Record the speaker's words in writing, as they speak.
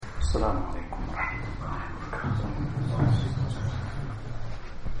السلام عليكم ورحمة الله وبركاته.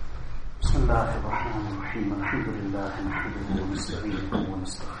 بسم الله الرحمن الرحيم. الحمد لله نحمده ونستعينه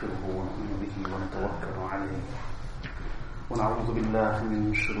ونستغفره ونؤمن به ونتوكل عليه ونعوذ بالله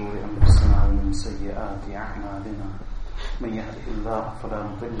من شرور أنفسنا ومن سيئات أعمالنا. من يهده الله فلا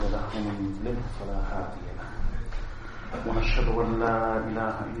مضل له ومن يضلله فلا هادي له. ونشهد أن لا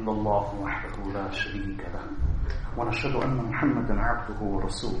إله إلا الله وحده لا شريك له ونشهد أن محمدا عبده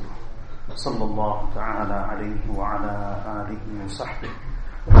ورسوله صلى الله تعالى عليه وعلى آله وصحبه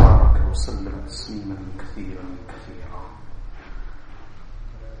وبارك وسلم تسليما كثيرا كثيرا.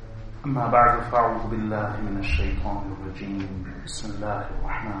 أما بعد فأعوذ بالله من الشيطان الرجيم. بسم الله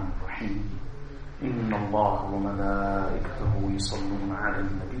الرحمن الرحيم. إن الله وملائكته يصلون على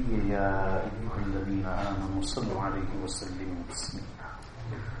النبي يا أيها الذين آمنوا صلوا عليه وسلموا تسليما.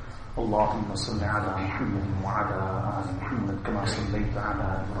 اللهم صل على محمد وعلى آل محمد كما صليت على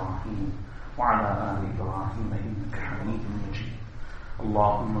إبراهيم وعلى آل إبراهيم إنك حميد مجيد.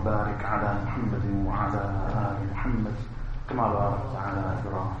 اللهم بارك على محمد وعلى آل محمد كما باركت على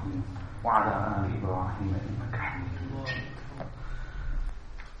إبراهيم وعلى آل إبراهيم إنك حميد مجيد.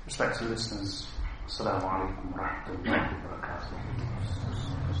 Respected listeners, Assalamu alaikum wa rahmatullahi wa barakatuh.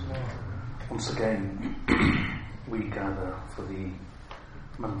 Once again, we gather for the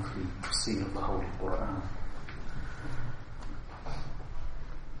monthly tafsir of the Holy Quran.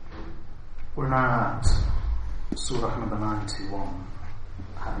 We're now at Surah number 91,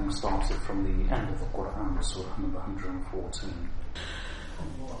 having started from the end of the Quran, Surah number 114.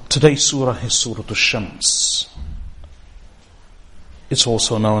 Today's Surah is Surah Al-Shams. It's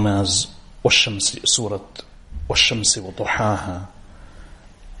also known as Surah Wash-Shamsi wa Duhaha,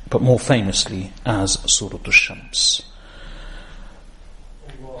 but more famously as Surah Al-Shams.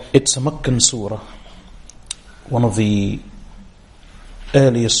 It's a Meccan surah, one of the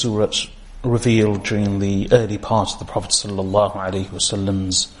earliest surahs revealed during the early part of the Prophet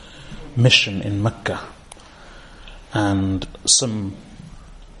ﷺ's mission in Mecca. And some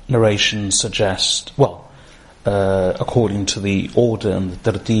narrations suggest, according to the order and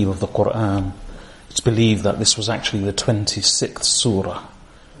the tartib of the Quran, it's believed that this was actually the 26th surah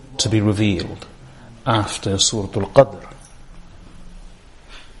to be revealed after Surah Al-Qadr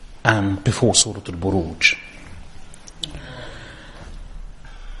and before Surah Al-Buruj.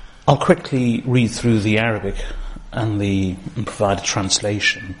 I'll quickly read through the Arabic and provide a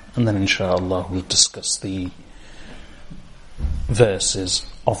translation, and then inshallah we'll discuss the verses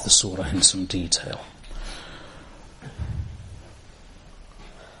of the surah in some detail.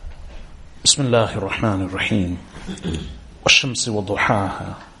 Bismillahir Rahmanir Rahim. Wash-Shamsi wa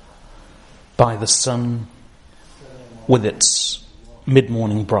Duhaha. By the sun with its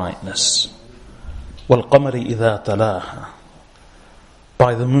mid-morning brightness. Wal-Qamari idha talaha.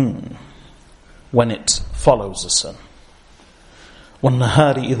 By the moon when it follows the sun.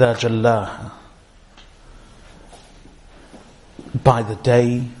 Wal-Nahari idha jallaha. By the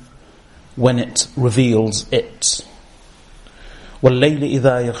day when it reveals it. Wal-Layli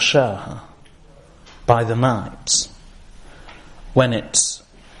idha yaghshaha. By the night when it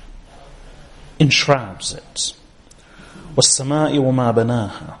enshrouds it. وَالسَّمَاءِ وَمَا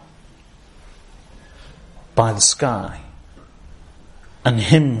بَنَاهَا. By the sky and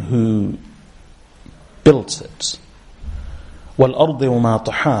him who built it. وَالْأَرْضِ وَمَا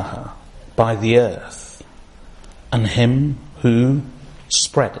طَحَاهَا. By the earth and him who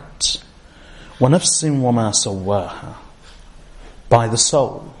spread it. وَنَفْسٍ وَمَا سَوَّاهَا. By the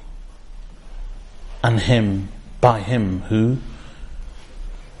soul and by him who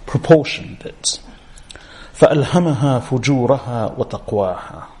proportioned it. فَأَلْهَمَهَا فُجُورَهَا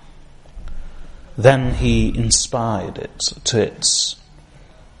وَتَقْوَاهَا. Then he inspired it to its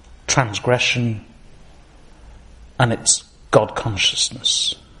transgression and its God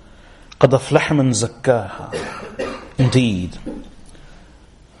consciousness. قَدْ أَفْلَحَ مَنْ زَكَّاهَا. Indeed,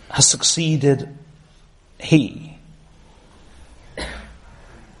 has succeeded he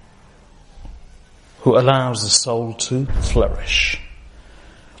who allows the soul to flourish.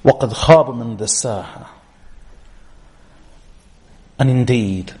 وَقَدْ خَابَ مَنْ دَسَّاهَا. And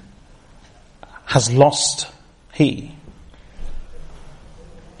indeed, has lost he,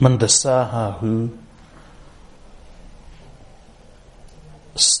 man dasaha, who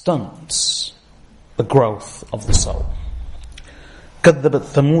stunts the growth of the soul. كذبت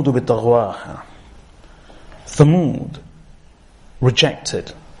ثمود بطغواها. Thamud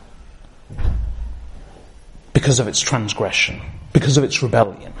rejected because of its transgression, because of its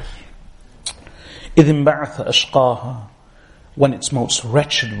rebellion. إذ انبعث أشقاها. When its most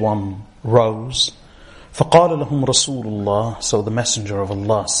wretched one rose. فقال لهم رسول الله, so the messenger of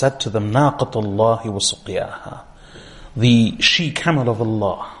Allah said to them, ناقة الله وسقياها, the she-camel of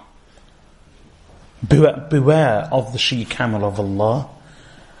Allah. Beware of the she-camel of Allah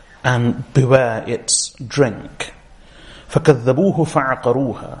and beware its drink. فكذبوه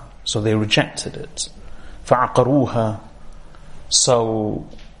فعقروها, so they rejected it. فعقروها, so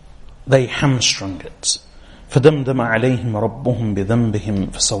they hamstrung it. فدمدم عليهم ربهم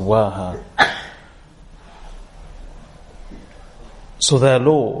بذنبهم فسواها, so their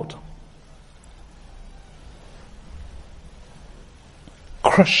Lord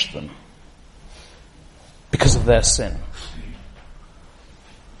crushed them because of their sin.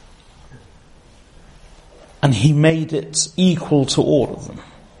 And He made it equal to all of them.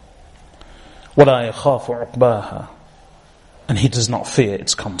 وَلَا يَخَافُ عُقْبَاهَا, and He does not fear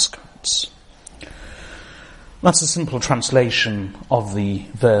its consequence. That's a simple translation of the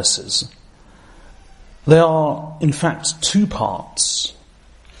verses. There are, in fact, two parts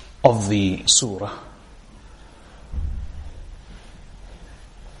of the surah.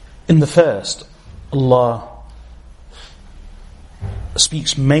 In the first, Allah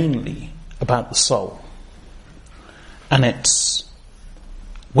speaks mainly about the soul and its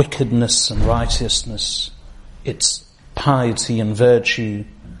wickedness and righteousness, its piety and virtue,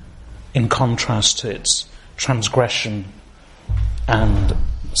 in contrast to its transgression and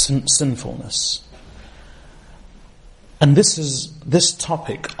sinfulness. And this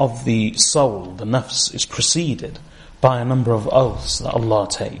topic of the soul, the nafs, is preceded by a number of oaths that Allah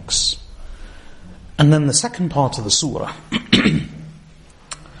takes. And then the second part of the surah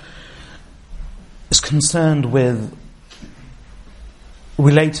is concerned with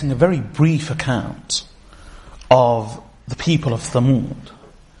relating a very brief account of the people of Thamud,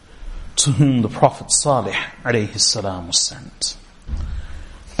 to whom the Prophet Salih alayhi salam was sent.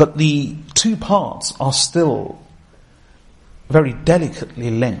 But the two parts are still very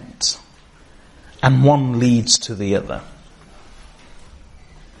delicately linked, and one leads to the other.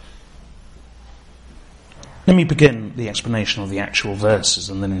 Let me begin the explanation of the actual verses,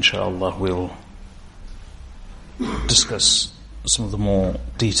 and then inshallah we'll discuss some of the more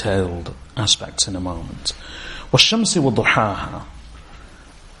detailed aspects in a moment. وَالشَّمْسِ وَضُحَاهَا.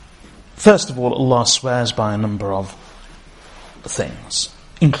 First of all, Allah swears by a number of things,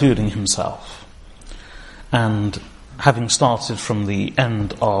 including Himself. And having started from the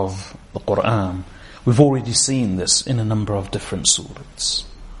end of the Qur'an, we've already seen this in a number of different surahs.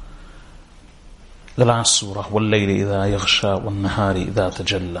 The last surah, وَاللَّيْلِ إِذَا يَغْشَى وَالنَّهَارِ إِذَا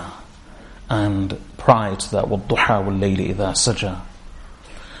تَجَلَّى, and prior to that, وَالضُّحَى وَاللَّيْلِ إِذَا سَجَى.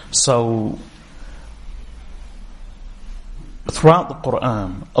 So, throughout the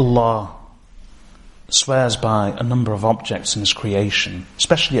Qur'an, Allah swears by a number of objects in His creation,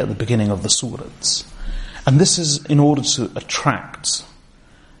 especially at the beginning of the surahs. And this is in order to attract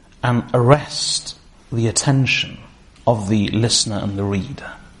and arrest the attention of the listener and the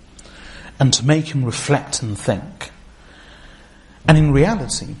reader, and to make him reflect and think. And in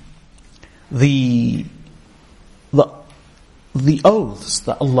reality, the oaths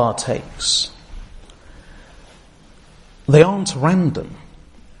that Allah takes, they aren't random.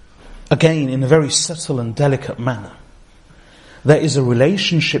 Again, in a very subtle and delicate manner. There is a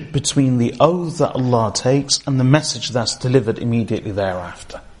relationship between the oath that Allah takes and the message that's delivered immediately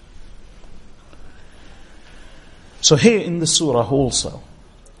thereafter. So here in the surah also,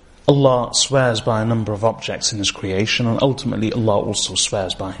 Allah swears by a number of objects in His creation, and ultimately Allah also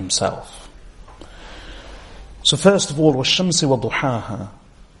swears by Himself. So first of all, وَالشَّمْسِ وَضُحَاهَا,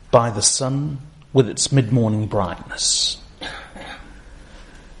 by the sun with its mid-morning brightness.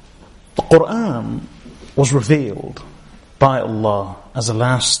 The Qur'an was revealed by Allah as a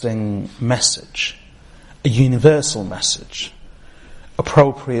lasting message, a universal message,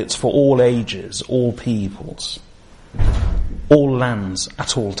 appropriate for all ages, all peoples, all lands,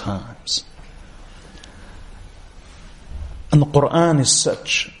 at all times. And the Qur'an is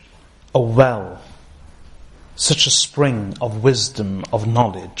such a well, such a spring of wisdom, of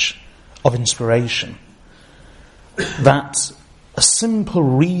knowledge, of inspiration, that a simple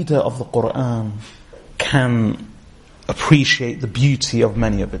reader of the Qur'an can appreciate the beauty of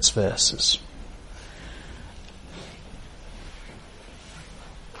many of its verses.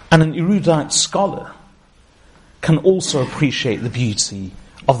 And an erudite scholar can also appreciate the beauty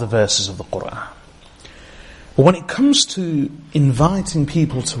of the verses of the Qur'an. But when it comes to inviting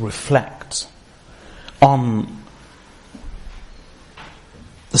people to reflect on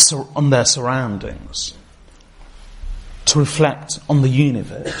their surroundings, to reflect on the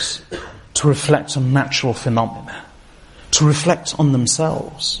universe, to reflect on natural phenomena, to reflect on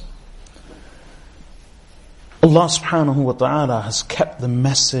themselves, Allah subhanahu wa ta'ala has kept the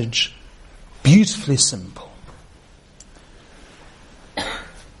message beautifully simple.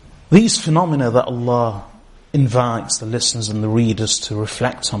 These phenomena that Allah invites the listeners and the readers to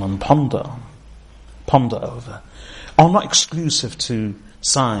reflect on and ponder over, are not exclusive to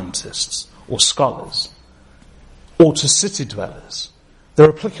scientists or scholars or to city dwellers. They're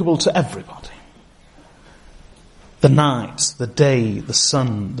applicable to everybody. The night, the day, the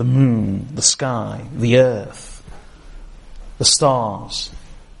sun, the moon, the sky, the earth, the stars.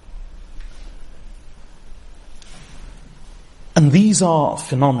 And these are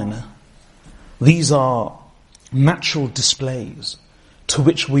phenomena, these are natural displays to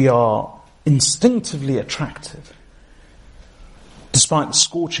which we are instinctively attracted, despite the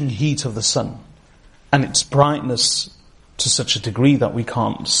scorching heat of the sun and its brightness to such a degree that we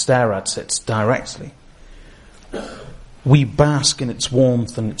can't stare at it directly. We bask in its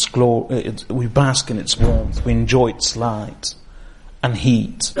warmth and its glory. We bask in its warmth. We enjoy its light and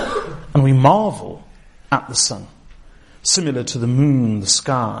heat, and we marvel at the sun, similar to the moon, the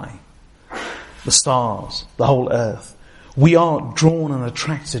sky, the stars, the whole earth. We are drawn and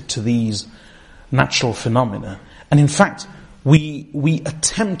attracted to these natural phenomena, and in fact, we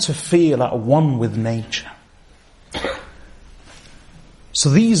attempt to feel at one with nature. So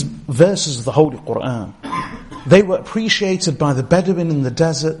these verses of the Holy Quran, they were appreciated by the Bedouin in the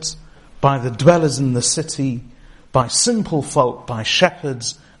desert, by the dwellers in the city, by simple folk, by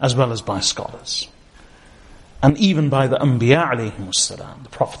shepherds, as well as by scholars. And even by the Anbiya alayhimus salam, the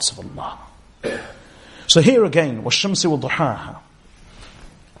prophets of Allah. So here again, وَالشَّمْسِ وَضُحَاهَا.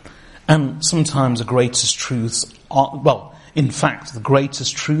 And sometimes the greatest truths are, well, in fact, the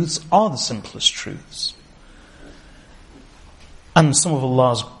greatest truths are the simplest truths. And some of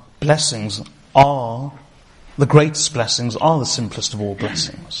Allah's blessings are, the greatest blessings are the simplest of all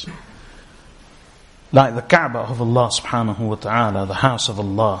blessings. Like the Kaaba of Allah subhanahu wa ta'ala, the house of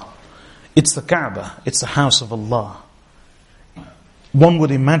Allah. It's the Kaaba, it's the house of Allah. One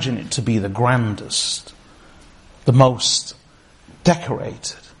would imagine it to be the grandest, the most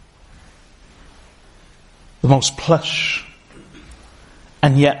decorated, the most plush,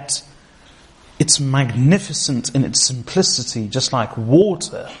 and yet it's magnificent in its simplicity, just like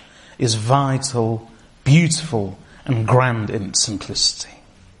water is vital, beautiful, and grand in its simplicity.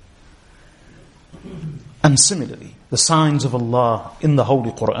 And similarly, the signs of Allah in the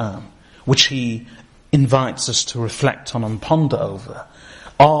Holy Quran, which He invites us to reflect on and ponder over,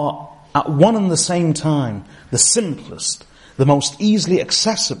 are at one and the same time the simplest, the most easily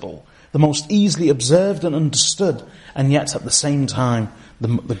accessible, the most easily observed and understood, and yet at the same time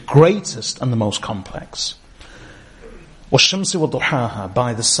the greatest and the most complex. وَالشَّمْسِ وَضُحَاهَا,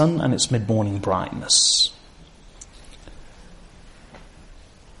 by the sun and its mid-morning brightness.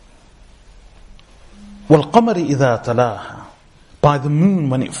 وَالْقَمَرِ إِذَا تَلَاهَا, by the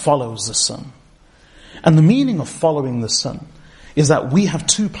moon when it follows the sun. And the meaning of following the sun is that we have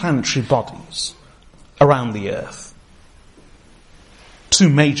two planetary bodies around the earth. Two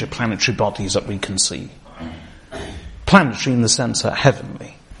major planetary bodies that we can see. Planetary in the sense that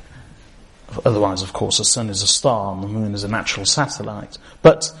heavenly. Otherwise, of course, the sun is a star and the moon is a natural satellite.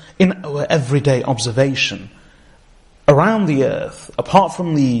 But in our everyday observation, around the earth, apart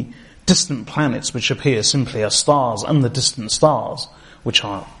from the distant planets which appear simply as stars and the distant stars, which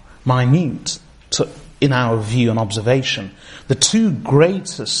are minute in our view and observation, the two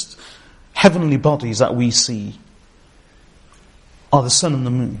greatest heavenly bodies that we see are the sun and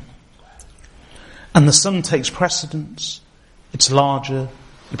the moon. And the sun takes precedence. It's larger,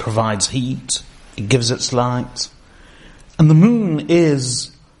 it provides heat, it gives its light. And the moon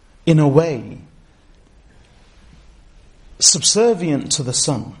is, in a way, subservient to the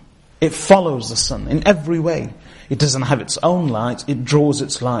sun. It follows the sun in every way. It doesn't have its own light, it draws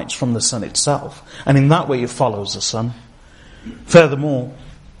its light from the sun itself. And in that way it follows the sun. Furthermore,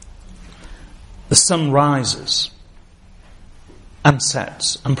 the sun rises and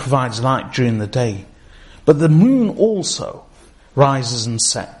sets and provides light during the day. But the moon also rises and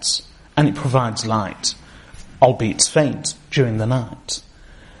sets and it provides light, albeit faint, during the night.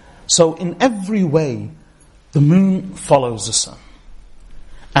 So in every way, the moon follows the sun.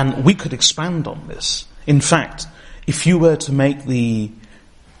 And we could expand on this. In fact, if you were to make the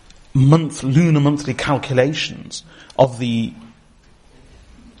lunar monthly calculations of the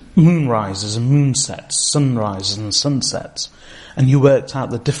moon rises and moon sets, sunrises and sunsets, and you worked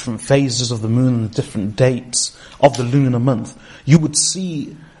out the different phases of the moon and the different dates of the lunar month, you would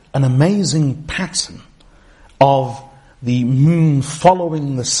see an amazing pattern of the moon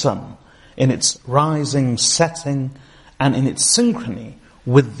following the sun in its rising, setting, and in its synchrony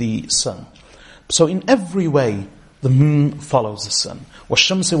with the sun. So in every way, the moon follows the sun.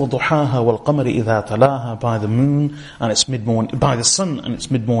 وَالشَّمْسِ وَضُحَاهَا وَالْقَمَرِ إِذَا تَلَاهَا, by the moon and its mid-morning, by the sun and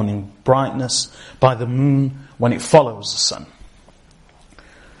its mid-morning brightness, by the moon when it follows the sun.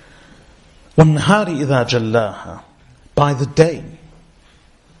 وَالنَّهَارِ إِذَا جَلَّاهَا, by the day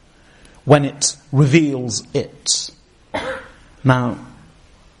when it reveals it. Now,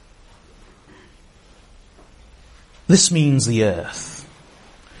 this means the earth.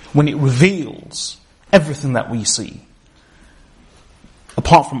 When it reveals everything that we see,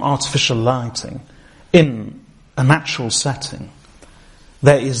 apart from artificial lighting, in a natural setting,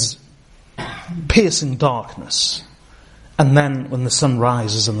 there is piercing darkness. And then when the sun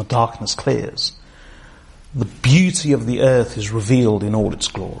rises and the darkness clears, the beauty of the earth is revealed in all its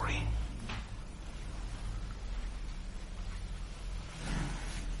glory.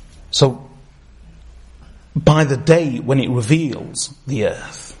 So, by the day when it reveals the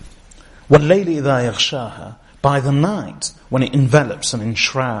earth, وَاللَّيْلِ إِذَا يَغْشَاهَا, by the night when it envelops and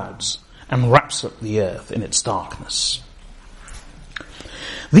enshrouds and wraps up the earth in its darkness.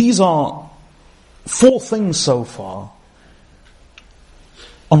 These are 4 things so far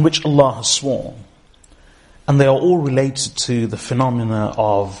on which Allah has sworn, and they are all related to the phenomena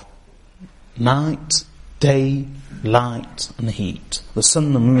of night, day, light and heat, the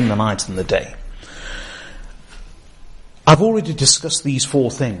sun, the moon, the night and the day. I've already discussed these 4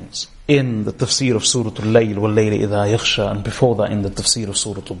 things in the tafsir of Surah Al-Layl wal-Layli idha yakhsha, and before that in the tafsir of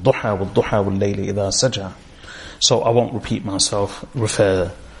Surah Al-Duha wal-Duha wal-Layli idha saja. So I won't repeat myself,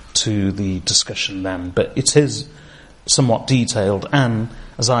 refer to the discussion then, but it is somewhat detailed, and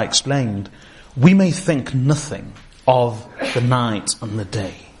as I explained, we may think nothing of the night and the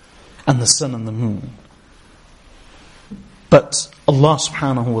day and the sun and the moon, but Allah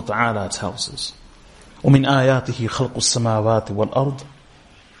subhanahu wa ta'ala tells us, وَمِنْ آيَاتِهِ خَلْقُ السَّمَاوَاتِ وَالْأَرْضِ,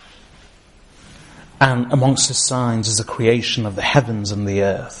 and amongst His signs is the creation of the heavens and the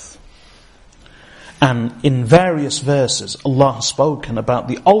earth. And in various verses, Allah has spoken about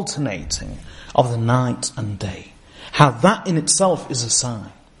the alternating of the night and day. How that in itself is a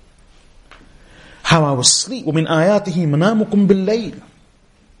sign. How our sleep, وَمِنْ آيَاتِهِ مَنَامُكُمْ بِاللَّيْلِ,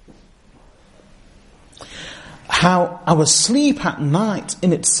 how our sleep at night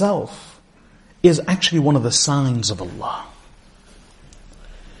in itself is actually one of the signs of Allah.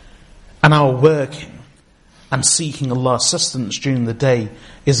 And our working and seeking Allah's sustenance during the day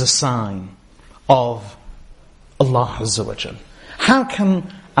is a sign of Allah Azza wa Jal. How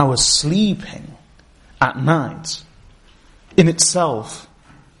can our sleeping at night in itself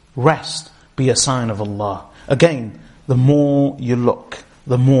rest be a sign of Allah? Again, the more you look,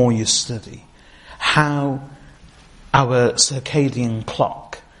 the more you study, how our circadian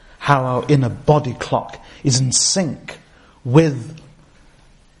clock, how our inner body clock is in sync with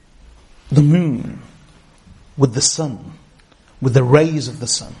the moon, with the sun, with the rays of the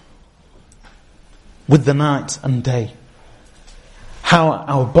sun, with the night and day. How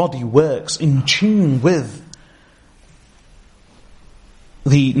our body works in tune with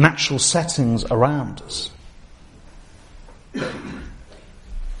the natural settings around us.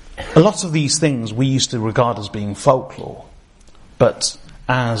 A lot of these things we used to regard as being folklore,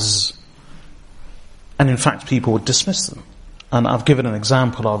 and in fact people would dismiss them. And I've given an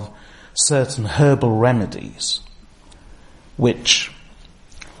example of certain herbal remedies which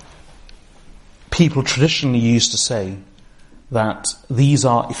people traditionally used to say that these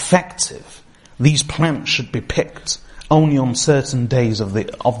are effective. These plants should be picked only on certain days of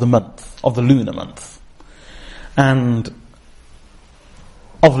the month, of the lunar month. And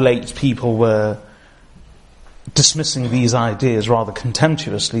of late people were dismissing these ideas rather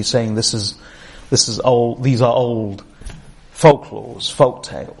contemptuously, saying this is old, these are old folklores, folk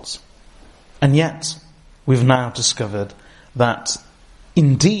tales. And yet, we've now discovered that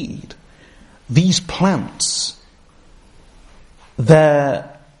indeed, these plants,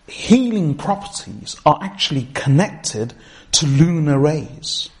 their healing properties are actually connected to lunar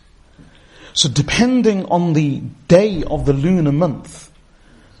rays. So depending on the day of the lunar month,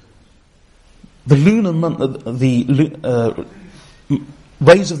 the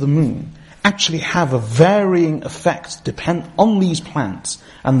rays of the moon actually have a varying effect depend on these plants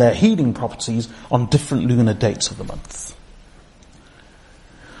and their healing properties on different lunar dates of the month.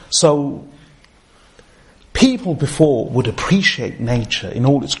 So people before would appreciate nature in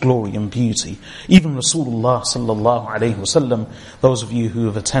all its glory and beauty. Even Rasulullah sallallahu alayhi wasallam, those of you who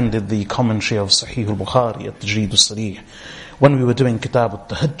have attended the commentary of Sahih al-Bukhari at Tajreed al-Sarih, when we were doing Kitab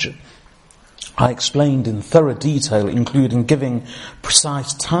al-Tahajjud, I explained in thorough detail, including giving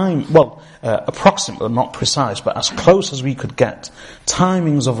precise time, approximate, not precise, but as close as we could get,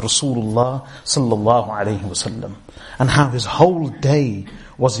 timings of Rasulullah sallallahu alayhi wasallam, and how his whole day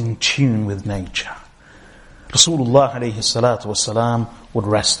was in tune with nature. Rasulullah alayhi salatu wasalam would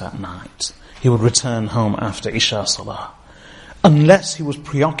rest at night. He would return home after Isha Salah. Unless he was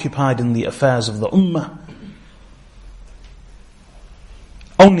preoccupied in the affairs of the Ummah,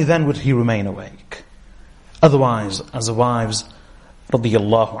 only then would he remain awake. Otherwise, as the wives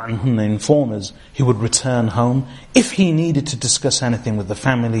radiyallahu anhunna inform us, he would return home. If he needed to discuss anything with the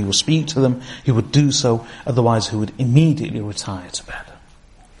family or speak to them, he would do so. Otherwise, he would immediately retire to bed.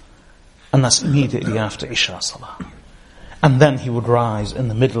 And that's immediately after Isha Salah. And then he would rise in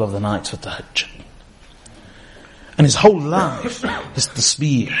the middle of the night for tahajjud. And his whole life, his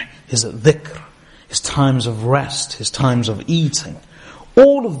tasbih, his dhikr, his times of rest, his times of eating,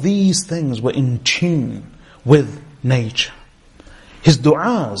 all of these things were in tune with nature. His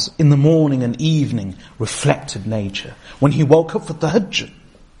du'as in the morning and evening reflected nature. When he woke up for tahajjud,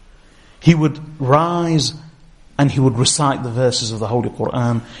 he would rise and he would recite the verses of the Holy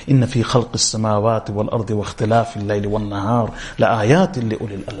Quran, إِنَّ فِي خَلْقِ السَّمَاوَاتِ وَالْأَرْضِ وَاخْتِلَافِ اللَّيْلِ وَالنَّهَارِ لَآيَاتٍ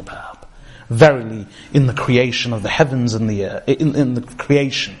لِأُولِي الْأَلْبَابِ. Verily, in the creation of the heavens and the earth, in the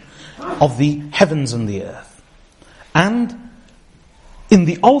creation of the heavens and the earth, and in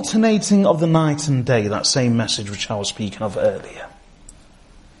the alternating of the night and day, that same message which I was speaking of earlier.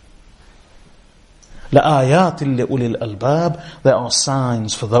 لَآيَاتٍ لِأُولِي الْأَلْبَابِ. There are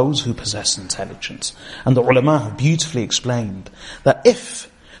signs for those who possess intelligence. And the ulama have beautifully explained that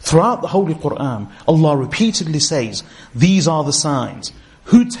if, throughout the Holy Quran, Allah repeatedly says, these are the signs,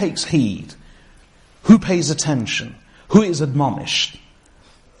 who takes heed, who pays attention, who is admonished,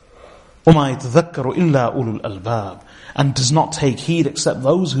 وَمَا يَتَذَكَّرُ إِلَّا أُولُو الْأَلْبَابِ, and does not take heed except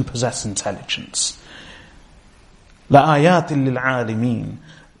those who possess intelligence. لَآيَاتٍ لِلْعَالِمِينَ.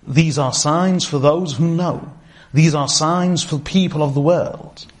 These are signs for those who know. These are signs for people of the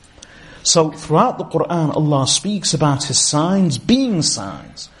world. So throughout the Quran, Allah speaks about His signs, being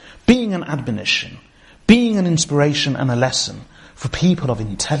an admonition, being an inspiration and a lesson for people of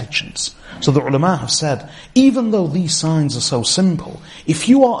intelligence. So the ulama have said, even though these signs are so simple, if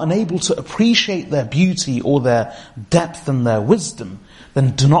you are unable to appreciate their beauty or their depth and their wisdom,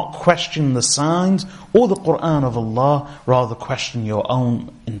 then do not question the signs or the Quran of Allah, rather question your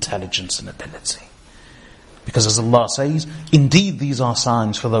own intelligence and ability. Because as Allah says, indeed these are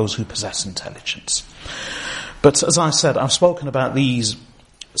signs for those who possess intelligence. But as I said, I've spoken about these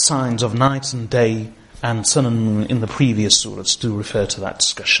signs of night and day and sun and moon in the previous surahs to refer to that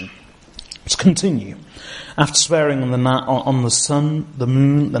discussion. Let's continue. After swearing on the sun, the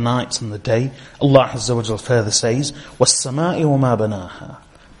moon, the night and the day, Allah Azza wa Jal further says, وَالسَّمَاءِ وَمَا بَنَاهَا,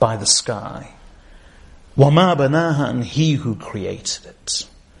 by the sky. وَمَا بَنَاهَا, and He who created it.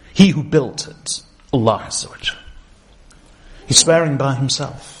 He who built it. Allah Azza wa Jal. He's swearing by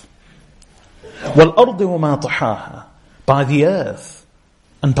Himself. وَالْأَرْضِ وَمَا طَحَاهَا, by the earth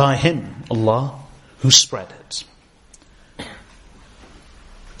and by Him, Allah, who spread it.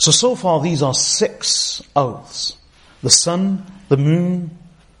 So far these are 6 oaths. The sun, the moon,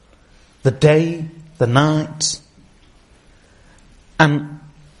 the day, the night, and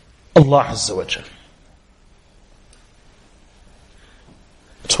Allah Azza wa Jal.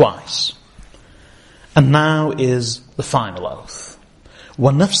 Twice. And now is the final oath.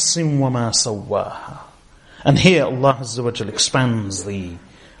 وَنَفْسٍ وَمَا سَوَّاهَا. And here Allah Azza wa Jal expands the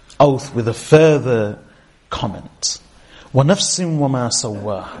oath with a further comment. وَنَفْسٍ وَمَا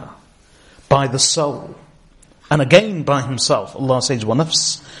سَوَّاهَا, by the soul. And again by Himself, Allah says,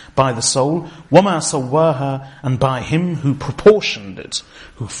 وَنَفْسٍ, by the soul, وَمَا سَوَّاهَا, and by Him who proportioned it,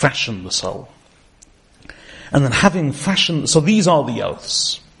 who fashioned the soul. And then having fashioned, so these are the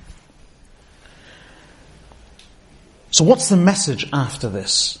oaths. So what's the message after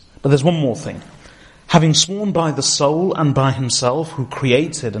this? But there's one more thing. Having sworn by the soul and by Himself who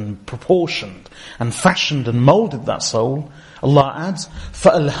created and proportioned and fashioned and molded that soul, Allah adds,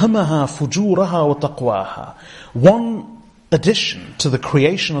 فَأَلْهَمَهَا فُجُورَهَا وَتَقْوَاهَا. One addition to the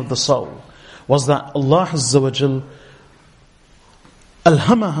creation of the soul was that Allah Azza wa Jal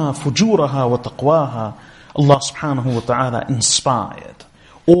أَلْهَمَهَا فُجُورَهَا وَتَقْوَاهَا, Allah subhanahu wa ta'ala inspired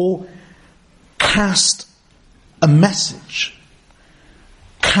or cast a message,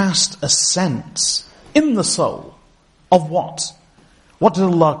 cast a sense in the soul of what? What did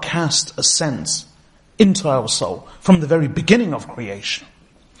Allah cast a sense into our soul from the very beginning of creation?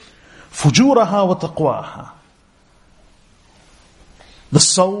 Fujuraha wa taqwaha. The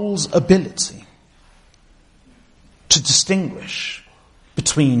soul's ability to distinguish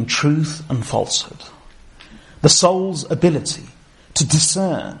between truth and falsehood. The soul's ability to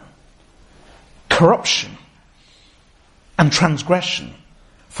discern corruption and transgression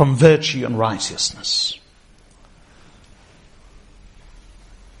from virtue and righteousness.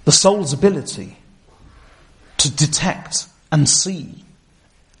 The soul's ability to detect and see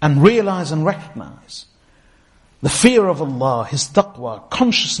and realize and recognize the fear of Allah, His taqwa,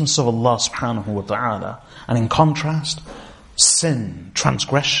 consciousness of Allah subhanahu wa ta'ala, and in contrast, sin,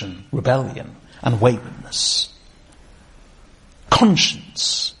 transgression, rebellion, and waywardness.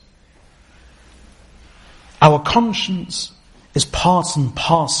 Conscience. Our conscience is part and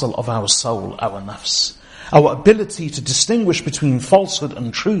parcel of our soul, our nafs. Our ability to distinguish between falsehood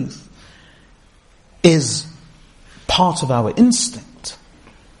and truth is part of our instinct.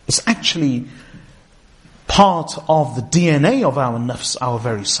 It's actually part of the DNA of our nafs, our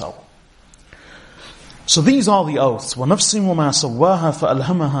very soul. So these are the oaths. وَنَفْسٍ وَمَا سَوَّاهَا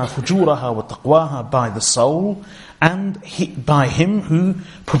فَأَلْهَمَهَا فُجُورَهَا وَتَقْوَاهَا, by the soul and by Him who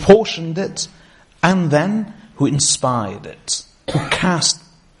proportioned it and then who inspired it, who cast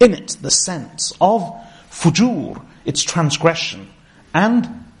in it the sense of fujur, its transgression,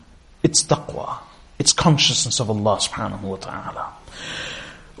 and its taqwa, its consciousness of Allah subhanahu wa ta'ala.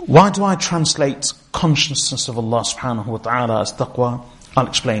 Why do I translate consciousness of Allah subhanahu wa ta'ala as taqwa? I'll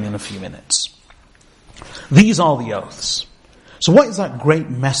explain in a few minutes. These are the oaths. So what is that great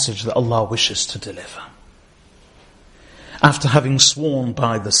message that Allah wishes to deliver? After having sworn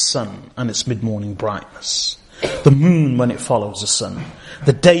by the sun and its mid-morning brightness, the moon when it follows the sun,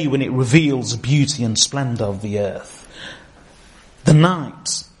 the day when it reveals the beauty and splendor of the earth, the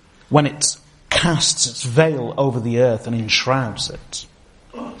night when it casts its veil over the earth and enshrouds it,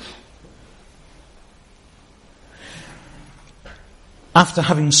 after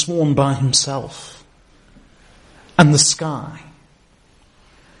having sworn by Himself and the sky,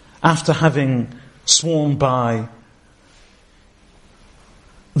 after having sworn by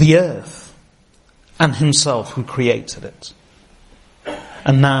the earth and Himself who created it,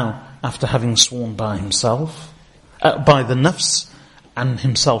 and now after having sworn by Himself, by the nafs and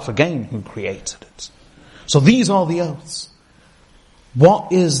Himself again who created it. So these are the oaths.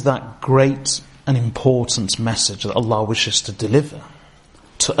 What is that great and important message that Allah wishes to deliver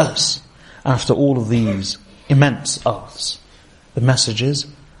to us after all of these immense oaths? The message is,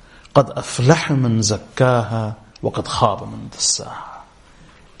 قَدْ أَفْلَحَ مَنْ زَكَّاهَا وَقَدْ خَابَ مَنْ دَسَّاهَا.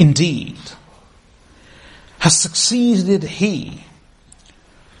 Indeed, has succeeded he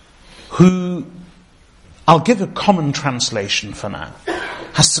who, I'll give a common translation for now,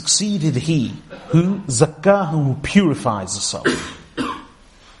 has succeeded he who zakkaha, who purifies the soul.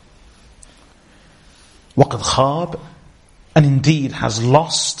 وَقَدْ خَابَ, and indeed has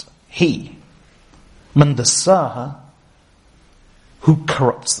lost he, مَنْ دَسَّاهَا, who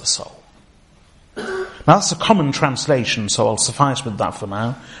corrupts the soul. Now that's a common translation, so I'll suffice with that for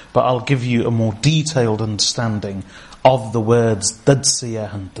now, but I'll give you a more detailed understanding of the words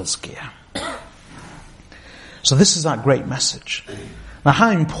tadsiyah and tazkiyah. So this is that great message. Now how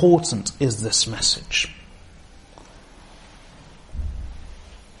important is this message?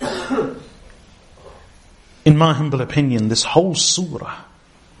 In my humble opinion, this whole surah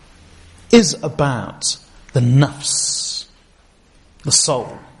is about the nafs, the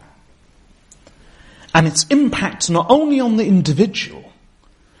soul, and its impact not only on the individual,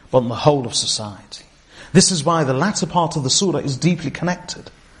 but on the whole of society. This is why the latter part of the surah is deeply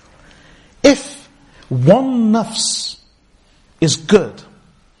connected. If one nafs is good,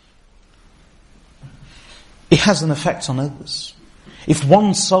 it has an effect on others. If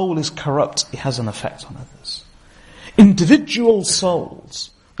one soul is corrupt, it has an effect on others. Individual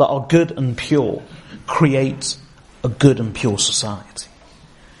souls that are good and pure create a good and pure society.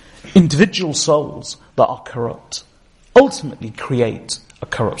 Individual souls that are corrupt ultimately create a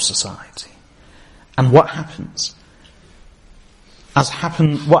corrupt society. And what happens?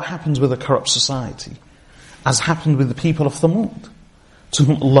 What happens with a corrupt society? As happened with the people of Thamud, to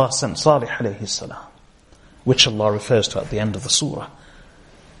whom Allah sent Salih alayhi salam, which Allah refers to at the end of the surah.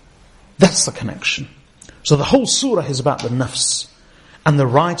 That's the connection. So the whole surah is about the nafs, and the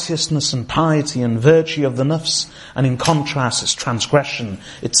righteousness and piety and virtue of the nafs, and in contrast its transgression,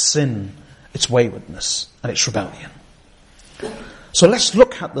 its sin, its waywardness, and its rebellion. So let's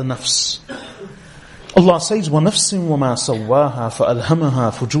look at the nafs. Allah says, وَنَفْسٍ وَمَا سَوَّاهَا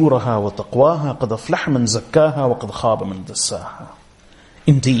فَأَلْهَمَهَا فُجُورَهَا وَتَقْوَاهَا قَدْ أَفْلَحَ مَنْ زَكَّاهَا وَقَدْ خَابَ مَنْ دَسَّاهَا.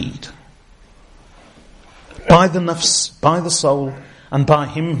 Indeed, by the nafs, by the soul, and by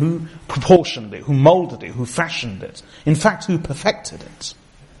Him who proportioned it, who molded it, who fashioned it, in fact who perfected it.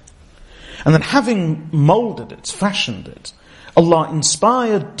 And then having molded it, fashioned it, Allah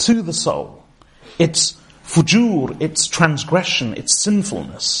inspired to the soul its fujur, its transgression, its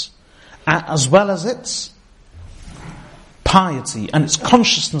sinfulness, as well as its piety and its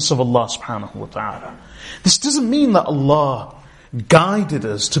consciousness of Allah subhanahu wa ta'ala. This doesn't mean that Allah guided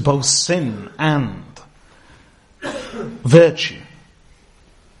us to both sin and virtue.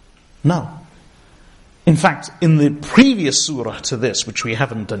 No. In fact, in the previous surah to this, which we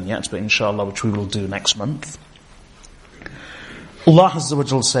haven't done yet, but inshallah, which we will do next month, Allah Azza wa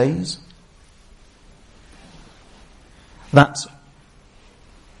Jal says that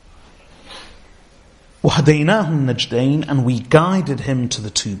وَهَدَيْنَاهُ النَّجْدَيْنِ, and we guided him to the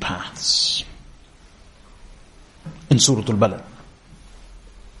two paths. In Surah Al-Balad.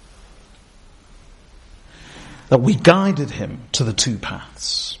 That we guided him to the two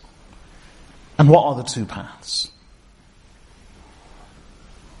paths. And what are the two paths?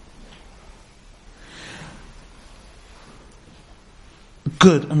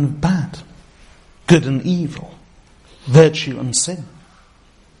 Good and bad. Good and evil. Virtue and sin.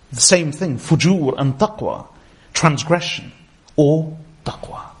 The same thing, fujur and taqwa, transgression or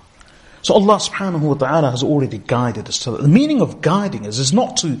taqwa. So Allah subhanahu wa ta'ala has already guided us to that. The meaning of guiding us is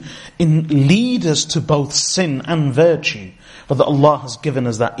not to lead us to both sin and virtue, but that Allah has given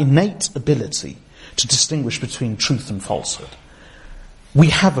us that innate ability to distinguish between truth and falsehood. We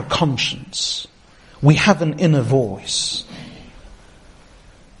have a conscience. We have an inner voice.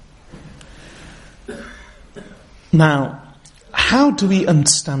 Now, how do we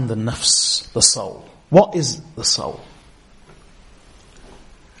understand the nafs, the soul? What is the soul?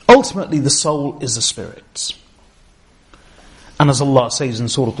 Ultimately, the soul is the spirit. And as Allah says in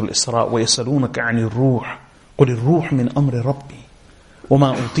Surah Al-Isra, وَيَسَلُونَكَ عَنِ الرُّوحِ قُلِ الرُّوحِ مِنْ أَمْرِ رَبِّي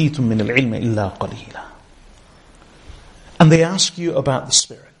وَمَا أُوتِيتُم مِّنَ الْعِلْمِ إِلَّا قَلِيلًا. And they ask you about the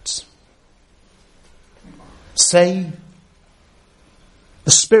spirit. Say,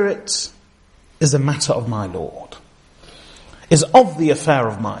 the spirit is a matter of my Lord, is of the affair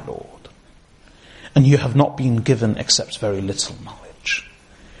of my Lord, and you have not been given except very little knowledge.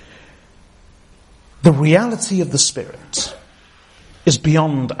 The reality of the spirit is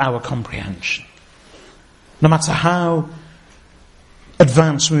beyond our comprehension. No matter how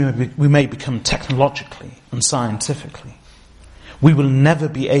advanced we may become technologically and scientifically, we will never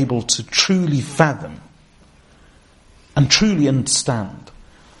be able to truly fathom and truly understand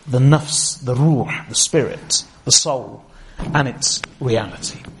the nafs, the ruh, the spirit, the soul, and its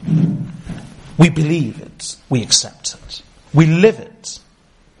reality. We believe it, we accept it, we live it.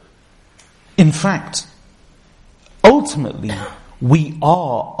 In fact, ultimately, we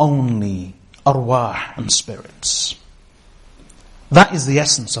are only arwah and spirits. That is the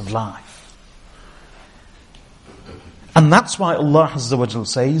essence of life. And that's why Allah Azza wa Jal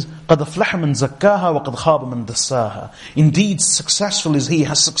says, قَدْ أَفْلَحَ مَنْ زَكَّاهَا وَقَدْ خَابَ مَنْ دَسَّاهَا. Indeed, successful is he,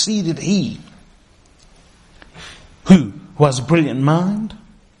 has succeeded he. Who has a brilliant mind,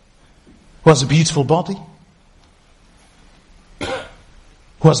 who has a beautiful body,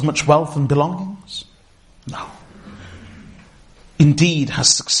 who has much wealth and belongings? No. Indeed, has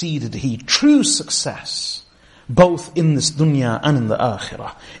succeeded he. True success, both in this dunya and in the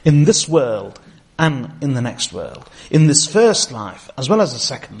akhirah, in this world and in the next world, in this first life as well as the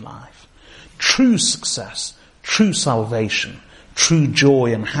second life. True success, true salvation, true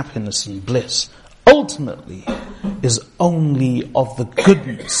joy and happiness and bliss, ultimately is only of the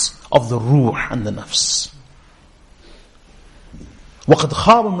goodness of the ruh and the nafs. وَقَدْ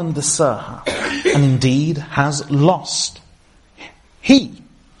خَابَ مَنْ دَسَّاهَا. And indeed has lost he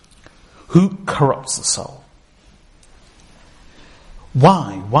who corrupts the soul.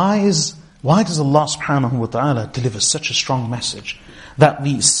 Why? Why does Allah subhanahu wa ta'ala deliver such a strong message? That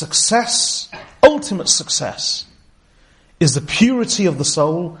the success, ultimate success, is the purity of the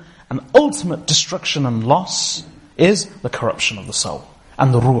soul, and ultimate destruction and loss is the corruption of the soul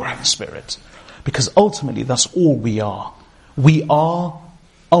and the ruh, the spirit. Because ultimately that's all we are. We are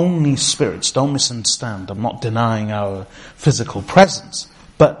only spirits. Don't misunderstand. I'm not denying our physical presence.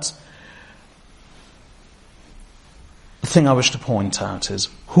 But the thing I wish to point out is,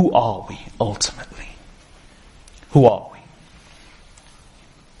 who are we ultimately? Who are we?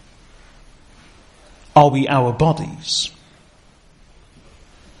 Are we our bodies?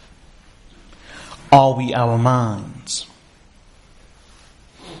 Are we our minds?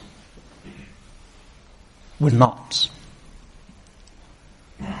 We're not.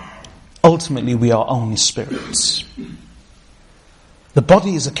 Ultimately, we are only spirits. The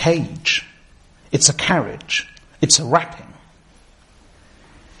body is a cage. It's a carriage. It's a wrapping.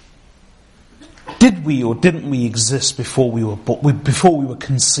 Did we or didn't we exist before we were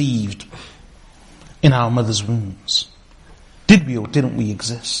conceived in our mother's wombs? Did we or didn't we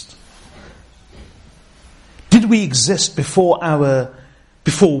exist? Did we exist before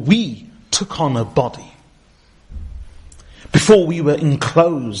we took on a body? Before we were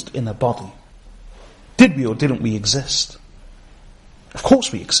enclosed in a body? Did we or didn't we exist? Of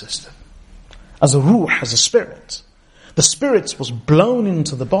course we existed. As a ruh, as a spirit. The spirit was blown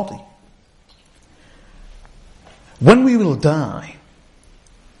into the body. When we will die,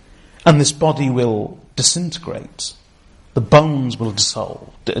 and this body will disintegrate, the bones will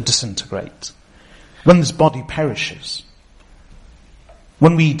disintegrate. When this body perishes,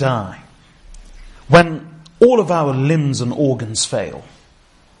 when we die, when all of our limbs and organs fail,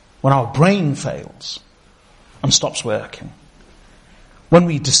 when our brain fails and stops working, when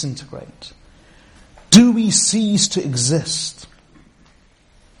we disintegrate, do we cease to exist?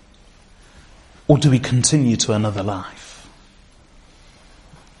 Or do we continue to another life?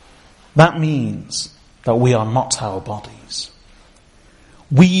 That means that we are not our bodies.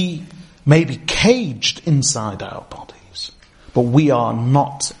 We may be caged inside our bodies, but we are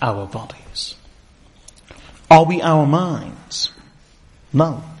not our bodies. Are we our minds?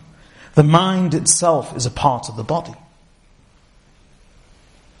 No. The mind itself is a part of the body.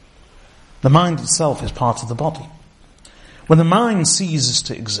 The mind itself is part of the body. When the mind ceases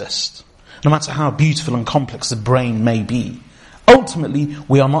to exist, no matter how beautiful and complex the brain may be, ultimately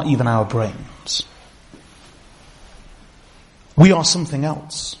we are not even our brains. We are something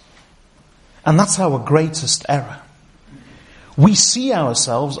else. And that's our greatest error. We see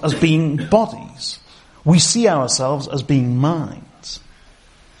ourselves as being bodies. We see ourselves as being minds.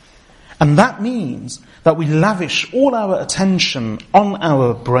 And that means that we lavish all our attention on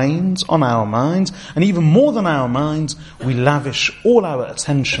our brains, on our minds, and even more than our minds, we lavish all our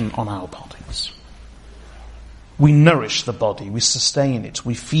attention on our bodies. We nourish the body, we sustain it,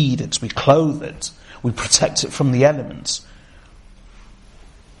 we feed it, we clothe it, we protect it from the elements.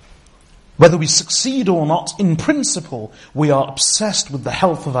 Whether we succeed or not, in principle, we are obsessed with the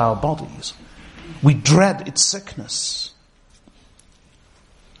health of our bodies. We dread its sickness.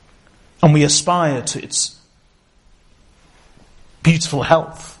 And we aspire to its beautiful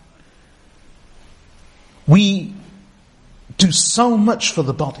health. We do so much for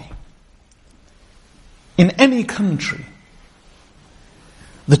the body. In any country,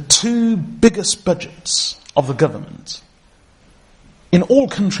 the two biggest budgets of the government in all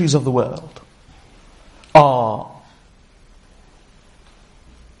countries of the world are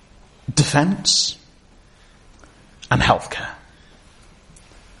defense and healthcare.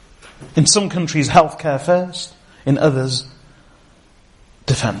 In some countries, healthcare first. In others,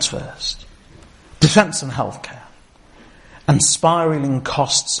 defense first. Defense and healthcare. And spiraling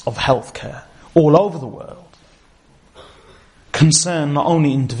costs of healthcare all over the world concern not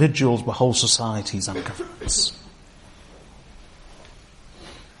only individuals but whole societies and governments.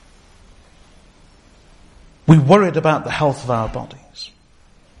 We worried about the health of our bodies.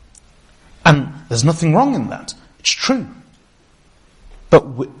 And there's nothing wrong in that. It's true. But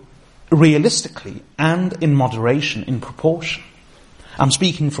realistically and in moderation, in proportion. I'm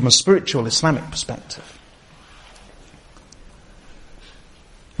speaking from a spiritual Islamic perspective.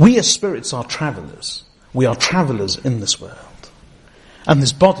 We as spirits are travellers. We are travellers in this world. And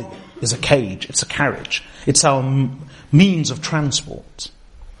this body is a cage, it's a carriage. It's our means of transport.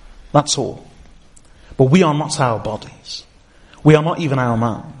 That's all. But we are not our bodies. We are not even our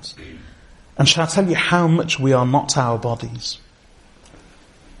minds. And shall I tell you how much we are not our bodies?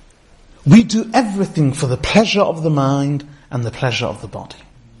 We do everything for the pleasure of the mind and the pleasure of the body.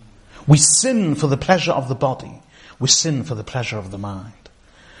 We sin for the pleasure of the body. We sin for the pleasure of the mind.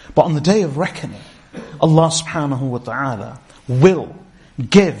 But on the day of reckoning, Allah subhanahu wa ta'ala will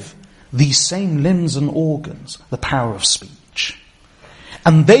give these same limbs and organs the power of speech.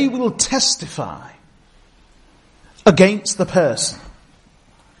 And they will testify against the person.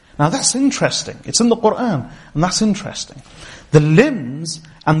 Now that's interesting. It's in the Quran, and that's interesting. The limbs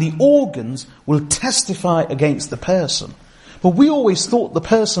and the organs will testify against the person. But we always thought the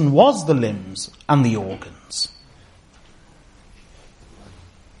person was the limbs and the organs.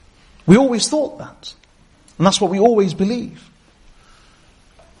 We always thought that. And that's what we always believe.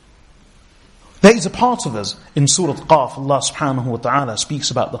 There is a part of us in Surah Qaf, Allah subhanahu wa ta'ala speaks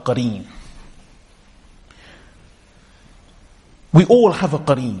about the qareen. We all have a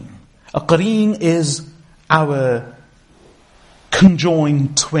qareen. A qareen is our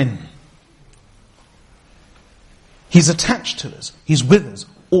conjoined twin. He's attached to us. He's with us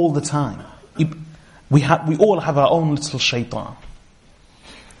all the time. We all have our own little shaitan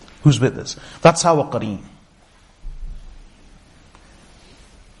who's with us. That's our qareen.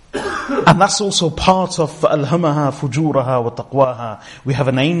 And that's also part of فَأَلْهَمَهَا فُجُورَهَا وَتَقْوَاهَا. We have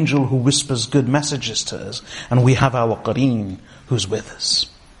an angel who whispers good messages to us, and we have our qareen who's with us.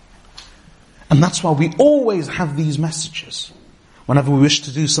 And that's why we always have these messages. Whenever we wish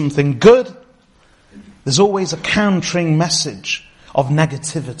to do something good, there's always a countering message of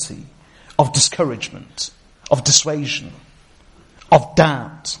negativity, of discouragement, of dissuasion, of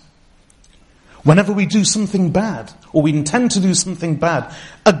doubt. Whenever we do something bad, or we intend to do something bad,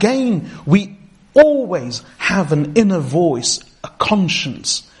 again, we always have an inner voice, a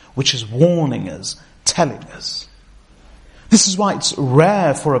conscience, which is warning us, telling us. This is why it's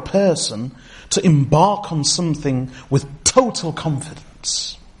rare for a person to embark on something with total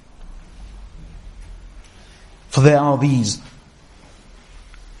confidence. For there are these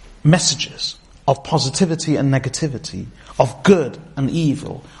messages of positivity and negativity, of good and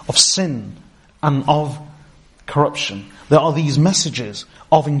evil, of sin and of corruption. There are these messages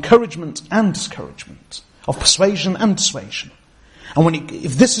of encouragement and discouragement, of persuasion and dissuasion. And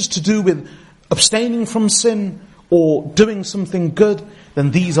if this is to do with abstaining from sin or doing something good,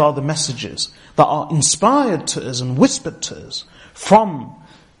 then these are the messages that are inspired to us and whispered to us from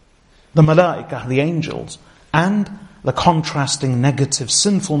the malaikah, the angels, and the contrasting negative,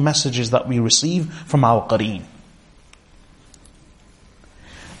 sinful messages that we receive from our qareen.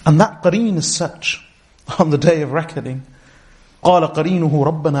 And that qareen is such, on the day of reckoning, قَالَ قَرِينُهُ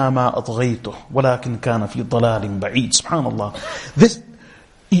رَبَّنَا مَا أَطْغَيْتُهُ وَلَكِنْ كَانَ فِي ضَلَالٍ بَعِيدٍ. SubhanAllah. This,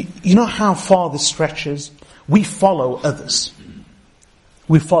 you know how far this stretches? We follow others.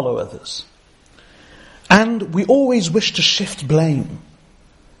 We follow others. And we always wish to shift blame.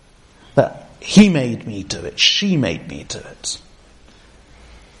 That he made me do it, she made me do it.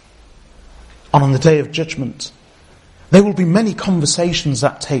 And on the day of judgment, there will be many conversations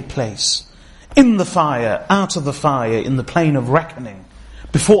that take place in the fire, out of the fire, in the plane of reckoning,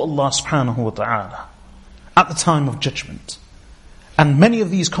 before Allah subhanahu wa ta'ala, at the time of judgment. And many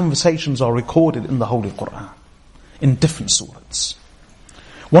of these conversations are recorded in the Holy Quran, in different surahs.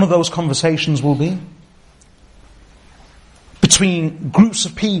 One of those conversations will be between groups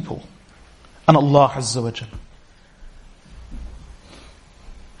of people and Allah Azza wa Jalla.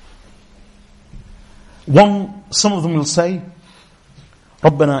 Some of them will say,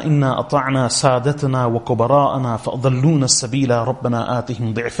 رَبَّنَا إِنَّا أَطَعْنَا سَادَتَنَا وَكُبَرَاءَنَا فَأَضَلُّونَ السَّبِيلَ رَبَّنَا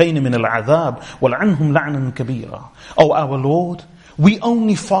آتِهِمْ ضِعْفَيْنِ مِنَ الْعَذَابِ وَلْعَنْهُمْ لَعْنًا كَبِيرًا. O our Lord, we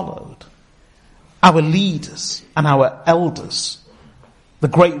only followed our leaders and our elders, the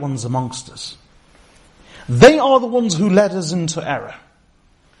great ones amongst us. They are the ones who led us into error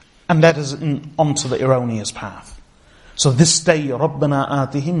and led us onto the erroneous path. So this day, رَبَّنَا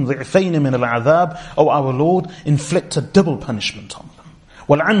آتِهِمْ ضِعْفَيْنِ مِنَ الْعَذَابِ. O our Lord, inflict a double punishment on them.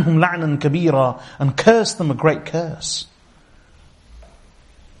 وَلْعَنْهُمْ لَعْنًا كَبِيرًا. And curse them a great curse.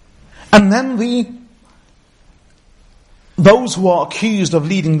 And then those who are accused of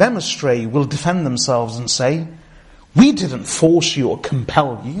leading them astray will defend themselves and say, we didn't force you or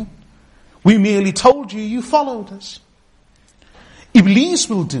compel you. We merely told you, you followed us. Iblis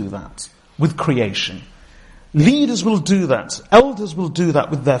will do that with creation. Leaders will do that. Elders will do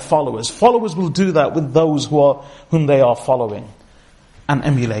that with their followers. Followers will do that with those whom they are following and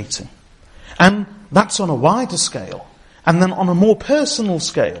emulating. And that's on a wider scale. And then on a more personal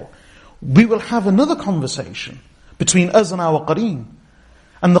scale, we will have another conversation between us and our qareen.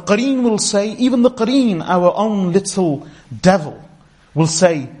 And the qareen will say, even the qareen, our own little devil, will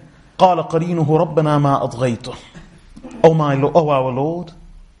say, قَالَ قَرِينُهُ رَبَّنَا مَا أَضْغَيْتُهُ. O our Lord,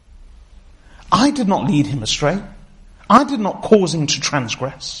 I did not lead him astray. I did not cause him to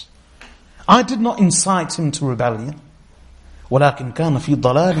transgress. I did not incite him to rebellion. وَلَكِنْ كَانَ فِي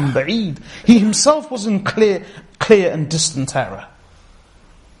ضَلَالٍ بَعِيدٍ. He himself was in clear and distant error.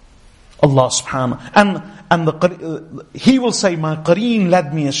 Allah subhanahu. And he will say, my qareen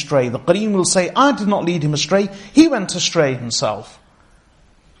led me astray. The qareen will say, I did not lead him astray. He went astray himself.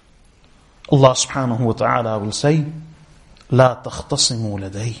 Allah subhanahu wa ta'ala will say, لَا تَخْتَصِمُوا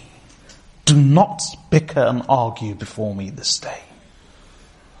لَدَيْهِ. Do not bicker and argue before me this day.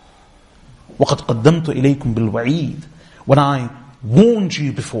 وَقَدْ قَدَّمْتُ إِلَيْكُمْ بِالْوَعِيدِ. When I warned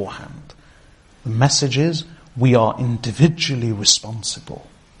you beforehand. The message is, we are individually responsible.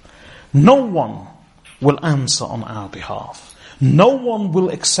 No one will answer on our behalf. No one will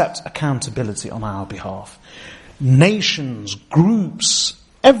accept accountability on our behalf. Nations, groups,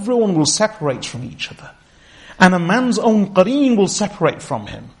 everyone will separate from each other. And a man's own qareen will separate from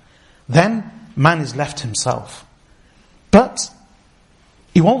him. Then man is left himself. But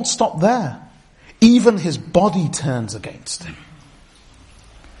he won't stop there. Even his body turns against him.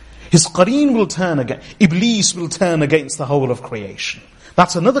 His qareen will turn against, Iblis will turn against the whole of creation.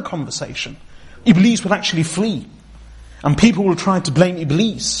 That's another conversation. Iblis will actually flee. And people will try to blame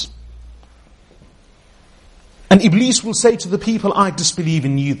Iblis. And Iblis will say to the people, I disbelieve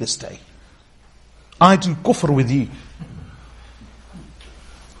in you this day. I do kufr with you.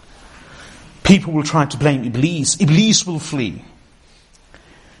 People will try to blame Iblis. Iblis will flee.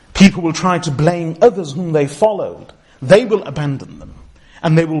 People will try to blame others whom they followed. They will abandon them.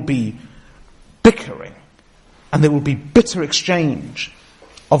 And they will be bickering. And there will be bitter exchange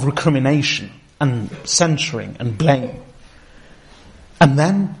of recrimination and censuring and blame. And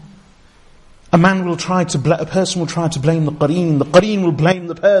then a person will try to blame the qareen will blame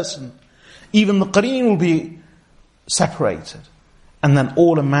the person. Even the qareen will be separated. And then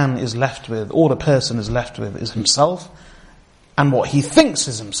all a person is left with is himself and what he thinks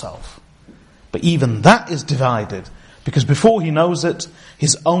is himself. But even that is divided, because before he knows it,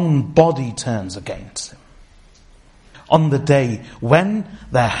 his own body turns against him. On the day when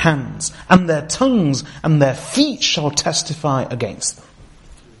their hands and their tongues and their feet shall testify against them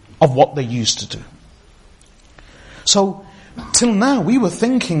of what they used to do. So, till now we were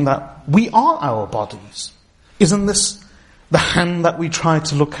thinking that we are our bodies. Isn't this the hand that we try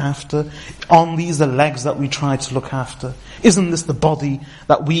to look after? Aren't these the legs that we try to look after? Isn't this the body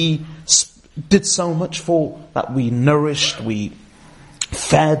that we did so much for, that we nourished, we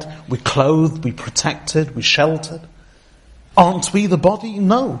fed, we clothed, we protected, we sheltered? Aren't we the body?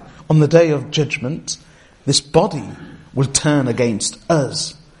 No. On the day of judgment, this body will turn against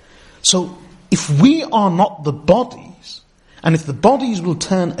us. So, if we are not the bodies, and if the bodies will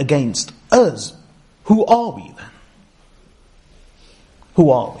turn against us, who are we then? Who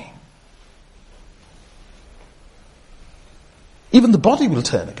are we? Even the body will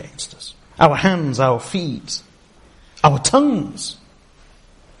turn against us. Our hands, our feet, our tongues.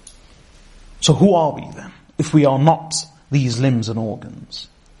 So who are we then, if we are not these limbs and organs?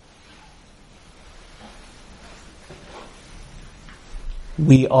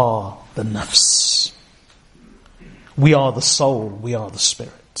 We are the nafs. We are the soul. We are the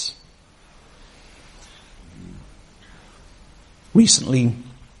spirit. Recently,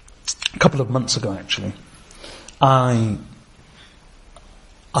 a couple of months ago actually, I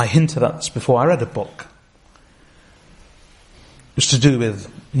hinted at this before. I read a book. It was to do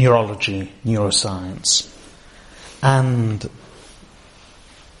with neurology, neuroscience. And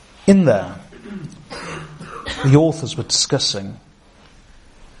in there, the authors were discussing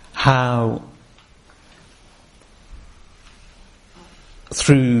how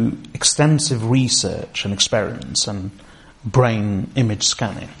through extensive research and experiments and brain image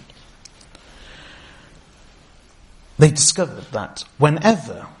scanning, they discovered that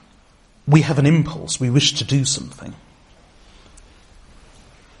whenever we have an impulse, we wish to do something,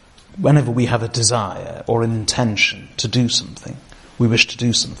 whenever we have a desire or an intention to do something, we wish to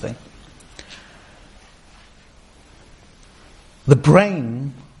do something, the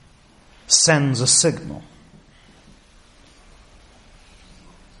brain sends a signal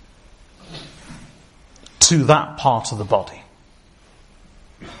to that part of the body.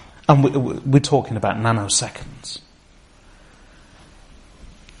 And we're talking about nanoseconds.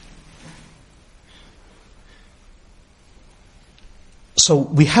 So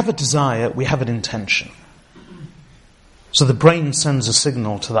we have a desire, we have an intention. So the brain sends a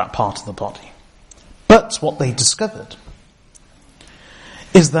signal to that part of the body. But what they discovered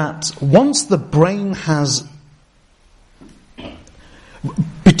is that once the brain has,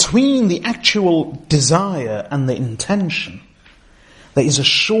 between the actual desire and the intention, there is a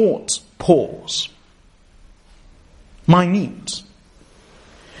short pause, minute.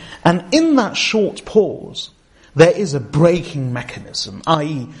 And in that short pause, there is a braking mechanism,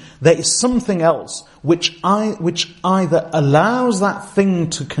 i.e., there is something else which either allows that thing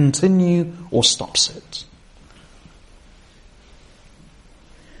to continue or stops it.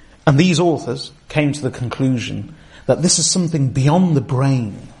 And these authors came to the conclusion that this is something beyond the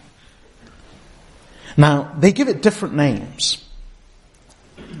brain. Now, they give it different names.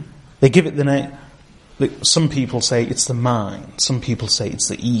 They give it the name, some people say it's the mind, some people say it's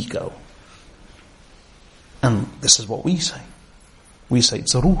the ego. And this is what we say. We say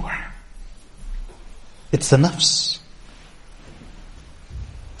it's a ruh. It's the nafs.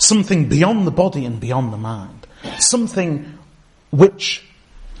 Something beyond the body and beyond the mind. Something which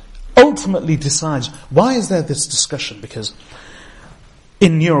ultimately decides. Why is there this discussion? Because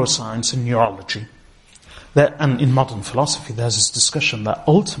in neuroscience and neurology, and in modern philosophy, there's this discussion that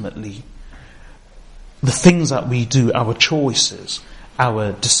ultimately the things that we do, our choices,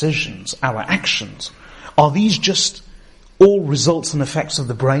 our decisions, our actions, are these just all results and effects of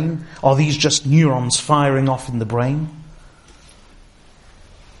the brain? Are these just neurons firing off in the brain?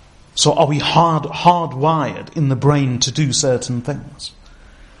 So are we hardwired in the brain to do certain things?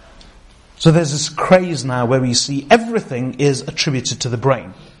 So there's this craze now where we see everything is attributed to the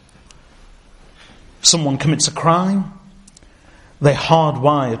brain. Someone commits a crime, they're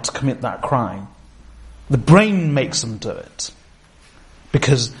hardwired to commit that crime. The brain makes them do it.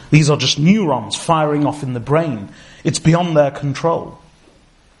 Because these are just neurons firing off in the brain. It's beyond their control.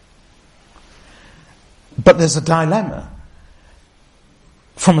 But there's a dilemma.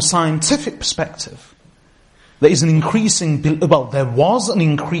 From a scientific perspective, there was an increasing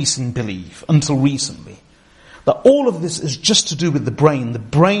belief until recently that all of this is just to do with the brain. The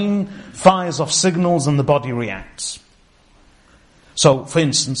brain fires off signals and the body reacts. So, for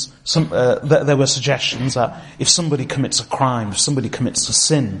instance, there were suggestions that if somebody commits a crime, if somebody commits a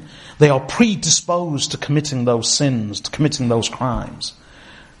sin, they are predisposed to committing those sins, to committing those crimes.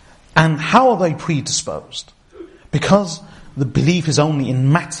 And how are they predisposed? Because the belief is only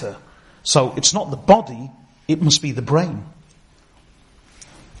in matter. So it's not the body, it must be the brain.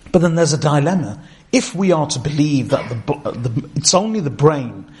 But then there's a dilemma. If we are to believe that it's only the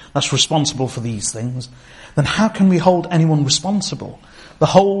brain that's responsible for these things, then how can we hold anyone responsible? The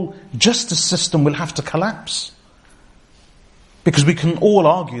whole justice system will have to collapse. Because we can all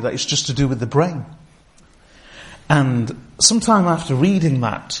argue that it's just to do with the brain. And sometime after reading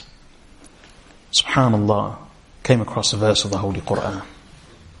that, subhanallah, came across a verse of the Holy Quran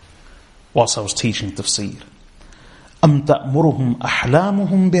whilst I was teaching tafsir. أَمْ تَأْمُرُهُمْ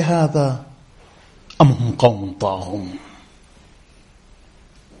أَحْلَامُهُمْ بِهَذَا أَمْ هُمْ قَوْمٌ طَاغُونَ.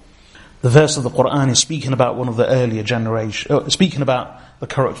 The verse of the Quran is speaking about one of the earlier generation, speaking about the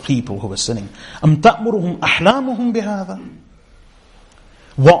corrupt people who were sinning. أَمْ تَأْمُرُهُمْ أَحْلَامُهُمْ بِهَذَا.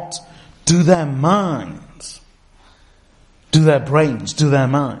 What do their minds, do their brains, do their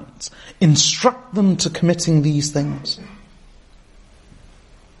minds instruct them to committing these things?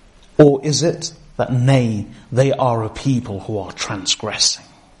 Or is it that, nay, they are a people who are transgressing?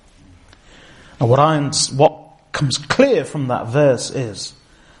 And what comes clear from that verse is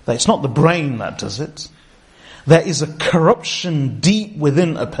that it's not the brain that does it. There is a corruption deep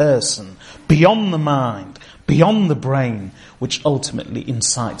within a person, beyond the mind, beyond the brain, which ultimately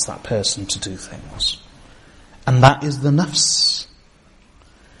incites that person to do things. And that is the nafs.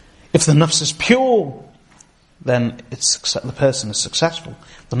 If the nafs is pure, then the person is successful.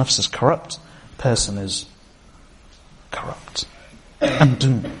 If the nafs is corrupt, the person is corrupt and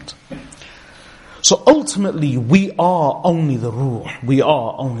doomed. So ultimately, we are only the ruh. We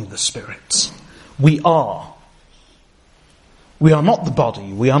are only the spirits. We are not the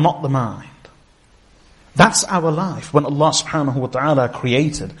body. We are not the mind. That's our life. When Allah subhanahu wa ta'ala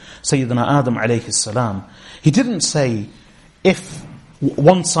created Sayyidina Adam alayhi salam, He didn't say, if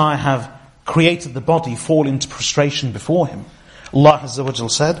once I have created the body, fall into prostration before Him. Allah Azza wa Jal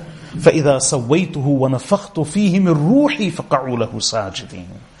said, فَإِذَا سَوَّيْتُهُ وَنَفَخْتُ فِيهِ مِنْ رُوحِي فَقَعُوا لَهُ سَاجِدِينَ.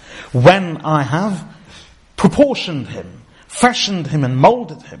 When I have proportioned Him, fashioned Him and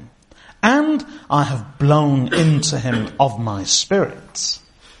moulded Him, and I have blown into Him of my spirit,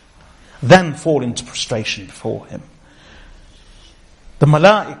 then fall into prostration before Him. The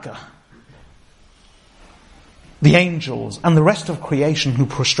malaika, the angels, and the rest of creation who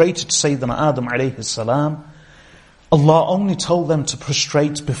prostrated to Sayyidina Adam alayhi salam, Allah only told them to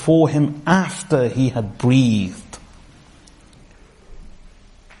prostrate before Him after He had breathed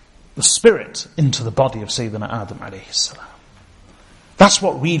the spirit into the body of Sayyidina Adam alayhi salam. That's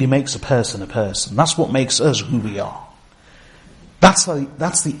what really makes a person a person. That's what makes us who we are. That's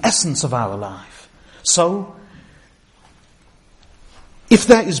the essence of our life. So, if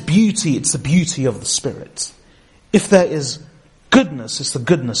there is beauty, it's the beauty of the spirit. If there is goodness, it's the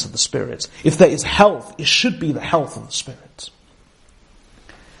goodness of the spirit. If there is health, it should be the health of the spirit.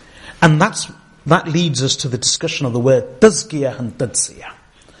 And that leads us to the discussion of the word tazkiyah and tadziyah.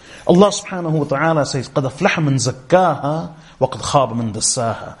 Allah subhanahu wa ta'ala says, قَدْ أَفْلَحَ مَنْ زَكَّاهَا وَقَدْ خَابَ مَنْ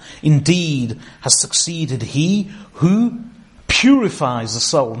دَسَّاهَا. Indeed, has succeeded he who purifies the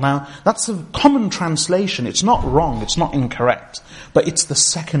soul. Now, that's a common translation. It's not wrong, it's not incorrect. But it's the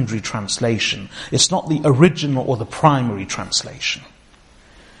secondary translation. It's not the original or the primary translation.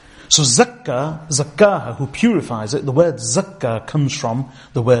 So zakkaha, who purifies it, the word zakka comes from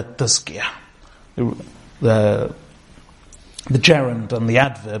the word tazkiyah. The gerund and the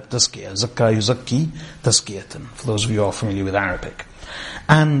adverb tazkiyah. Zakka yuzakki tazkiyatan, for those of you who are familiar with Arabic.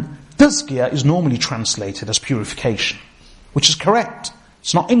 And tazkiyah is normally translated as purification, which is correct.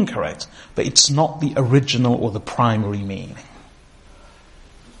 It's not incorrect, but it's not the original or the primary meaning.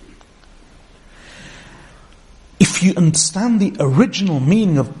 If you understand the original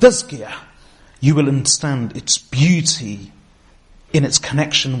meaning of tazkiyah, you will understand its beauty in its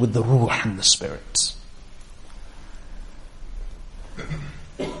connection with the ruh and the spirit.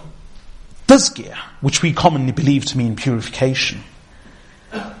 Tazkiyah, which we commonly believe to mean purification,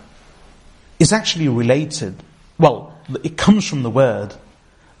 is actually related, well, it comes from the word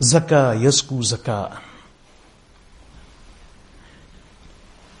zaka yazku zaka'an.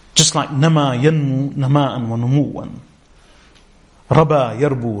 Just like nama yanmu nama'an wa numu'an, raba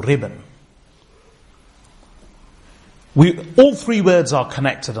yarbu riban. All three words are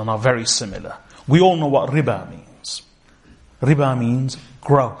connected and are very similar. We all know what riba means. Riba means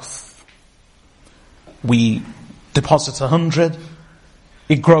growth. We deposit 100,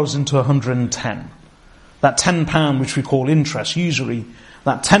 it grows into 110. That £10 which we call interest, usually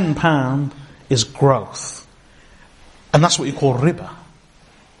that £10 is growth. And that's what you call riba.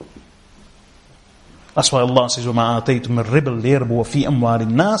 That's why Allah says, وَمَا آتَيْتُم مِّن رِّبًا لِيَرْبُوَ فِي أَمْوَالِ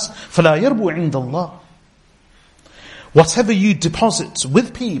النَّاسِ فَلَا يَرْبُو عِندَ اللَّهِ. Whatever you deposit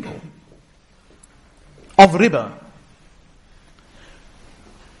with people of riba,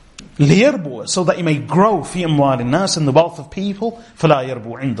 لِيَرْبُوَ, so that you may grow فِي أَمْوَالِ النَّاسِ, in the wealth of people, فَلَا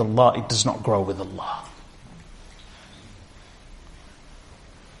يَرْبُو عِندَ اللَّهِ, it does not grow with Allah.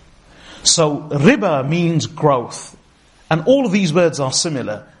 So riba means growth. And all of these words are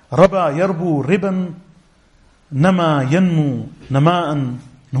similar. Raba yarbu riban, nama yanmu nama'an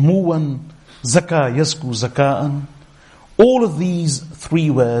numuwan, zaka yazku zaka'an. All of these three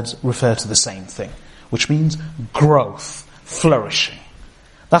words refer to the same thing, which means growth, flourishing.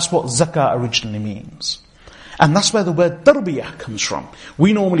 That's what zakah originally means. And that's where the word tarbiyah comes from.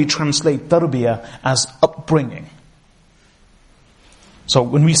 We normally translate tarbiyah as upbringing. So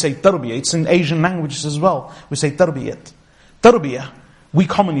when we say tarbiyah, it's in Asian languages as well. We say tarbiyat. Tarbiyah, we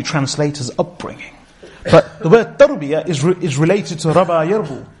commonly translate as upbringing. But the word tarbiyah is related to raba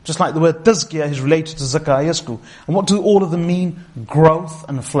yarbu, just like the word tazkiyah is related to zakah yasku. And what do all of them mean? Growth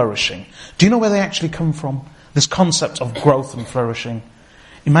and flourishing. Do you know where they actually come from? This concept of growth and flourishing.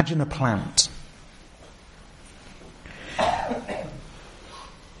 Imagine a plant.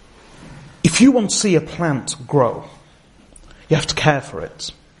 If you want to see a plant grow, you have to care for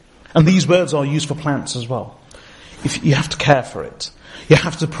it. And these words are used for plants as well. If you have to care for it, you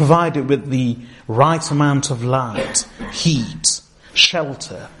have to provide it with the right amount of light, heat,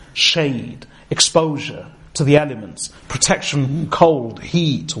 shelter, shade, exposure to the elements, protection from cold,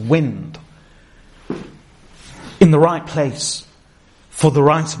 heat, wind, in the right place, for the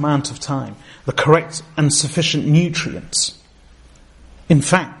right amount of time, the correct and sufficient nutrients. In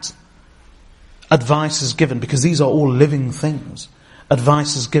fact, advice is given, because these are all living things,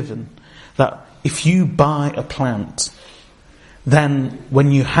 advice is given that if you buy a plant, then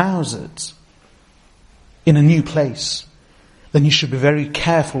when you house it in a new place, then you should be very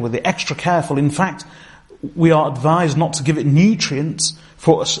careful with it, extra careful. In fact, we are advised not to give it nutrients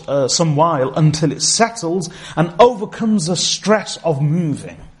for some while until it settles and overcomes the stress of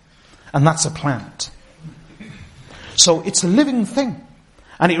moving. And that's a plant. So it's a living thing.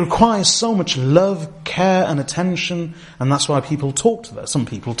 And it requires so much love, care and attention. And that's why people talk to some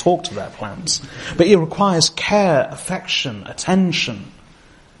people talk to their plants. But it requires care, affection, attention.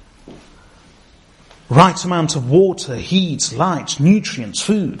 Right amount of water, heat, light, nutrients,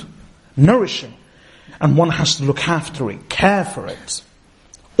 food, nourishing. And one has to look after it, care for it.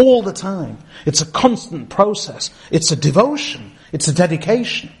 All the time. It's a constant process. It's a devotion. It's a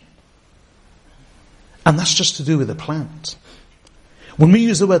dedication. And that's just to do with a plant. When we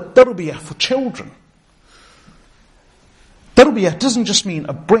use the word tarbiyah for children, tarbiyah doesn't just mean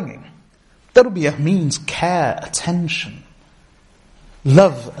upbringing. Tarbiyah means care, attention,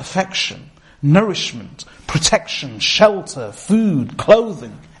 love, affection, nourishment, protection, shelter, food,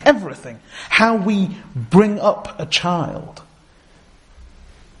 clothing, everything. How we bring up a child.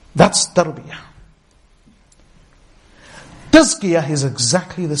 That's tarbiyah. Tazkiyah is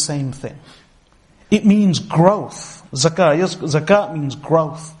exactly the same thing. It means growth. Zakat means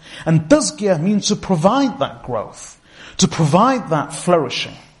growth. And tazkiyah means to provide that growth. To provide that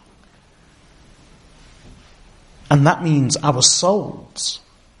flourishing. And that means our souls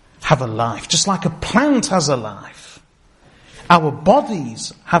have a life. Just like a plant has a life. Our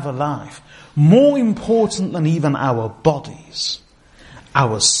bodies have a life. More important than even our bodies,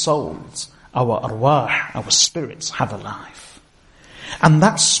 our souls, our arwah, our spirits have a life. And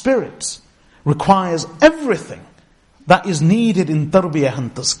that spirit requires everything that is needed in tarbiyah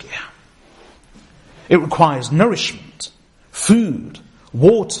and tazkiyah. It requires nourishment, food,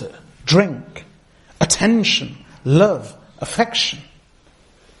 water, drink, attention, love, affection,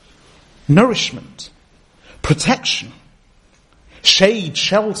 nourishment, protection, shade,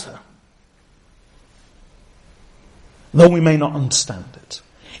 shelter. though we may not understand it.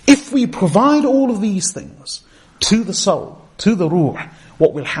 If we provide all of these things to the soul, to the ruh,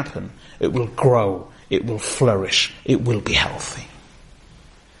 what will happen? It will grow, it will flourish, it will be healthy.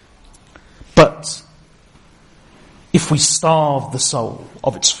 But if we starve the soul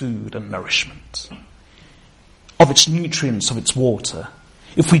of its food and nourishment, of its nutrients, of its water,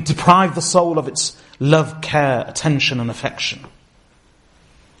 if we deprive the soul of its love, care, attention and affection,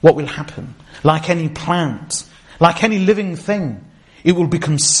 what will happen? Like any plant, like any living thing, it will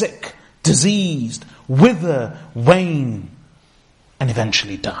become sick, diseased, wither, wane, and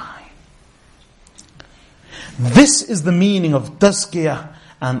eventually die. This is the meaning of tazkiyah,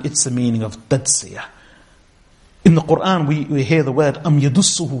 and it's the meaning of tadziyah. In the Quran, we hear the word أَمْ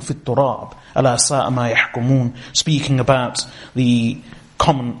يَدُسُّهُ فِي التُّرَابِ أَلَا سَاءَ مَا يَحْكُمُونَ, speaking about the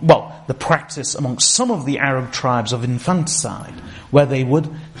practice amongst some of the Arab tribes of infanticide, where they would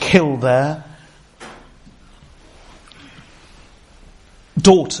kill their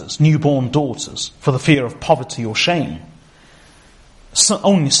daughters, newborn daughters, for the fear of poverty or shame.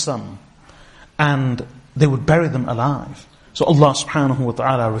 Only some. And they would bury them alive. So Allah subhanahu wa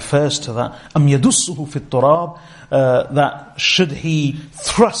ta'ala refers to that. أَمْ يَدُسُّهُ فِي التُّرَابِ, that should he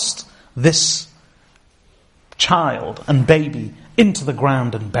thrust this child and baby into the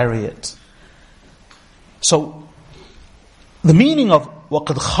ground and bury it. So, the meaning of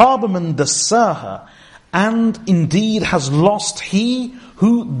وَقَدْ خَابَ مَنْ دَسَّاهَا, and indeed has lost he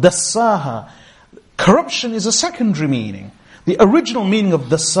who dassaha. Corruption is a secondary meaning. The original meaning of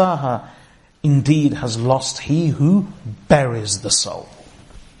dassaha, indeed has lost he who buries the soul.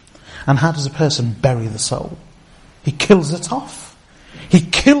 And how does a person bury the soul? He kills it off. He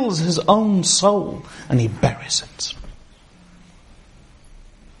kills his own soul and he buries it.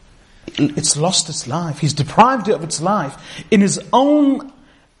 It's lost its life. He's deprived it of its life.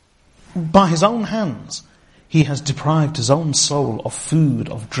 By his own hands, he has deprived his own soul of food,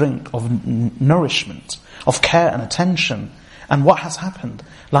 of drink, of nourishment, of care and attention. And what has happened?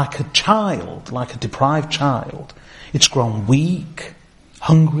 Like a child, like a deprived child, it's grown weak,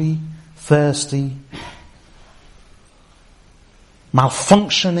 hungry, thirsty,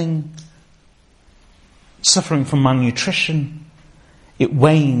 malfunctioning, suffering from malnutrition. It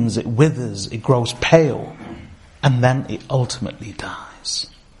wanes, it withers, it grows pale, and then it ultimately dies.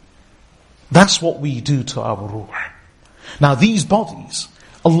 That's what we do to our ruh. Now these bodies,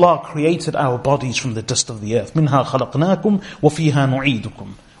 Allah created our bodies from the dust of the earth. مِنْهَا خَلَقْنَاكُمْ وَفِيهَا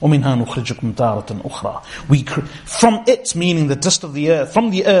نُعِيدُكُمْ وَمِنْهَا نُخْرِجُكُمْ تَارَةً أُخْرَى. From it, meaning the dust of the earth,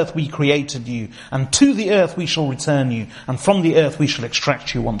 from the earth we created you, and to the earth we shall return you, and from the earth we shall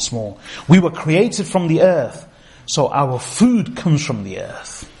extract you once more. We were created from the earth, so our food comes from the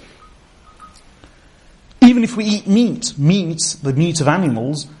earth. Even if we eat meat, the meat of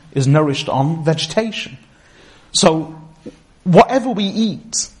animals, is nourished on vegetation. So, whatever we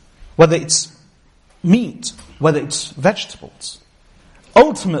eat, whether it's meat, whether it's vegetables,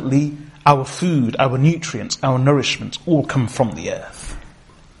 ultimately our food, our nutrients, our nourishment all come from the earth.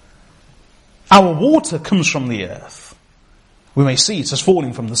 Our water comes from the earth. We may see it as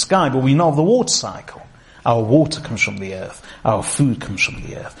falling from the sky, but we know of the water cycle. Our water comes from the earth. Our food comes from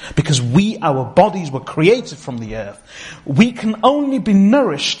the earth. Because our bodies were created from the earth. We can only be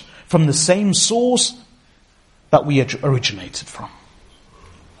nourished from the same source that we originated from.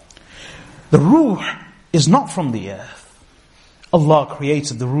 The ruh is not from the earth. Allah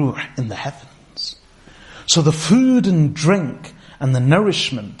created the ruh in the heavens. So the food and drink and the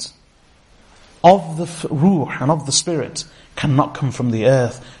nourishment of the ruh and of the spirit cannot come from the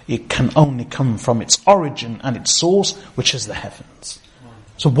earth. It can only come from its origin and its source, which is the heavens.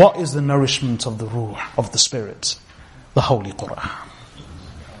 So what is the nourishment of the ruh, of the spirit? The Holy Quran.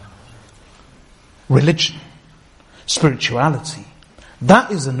 Religion. Spirituality. That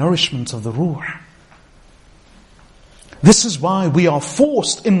is the nourishment of the ruh. This is why we are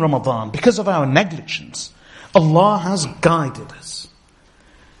forced in Ramadan, because of our negligence. Allah has guided us.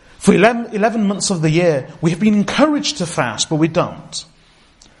 For 11 months of the year, we have been encouraged to fast, but we don't.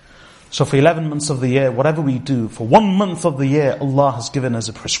 So for 11 months of the year, whatever we do, for 1 month of the year, Allah has given us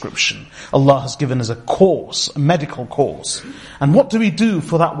a prescription. Allah has given us a course, a medical course. And what do we do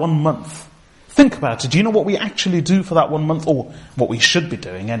for that 1 month? Think about it. Do you know what we actually do for that 1 month? Or what we should be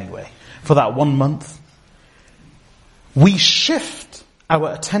doing anyway. For that 1 month? We shift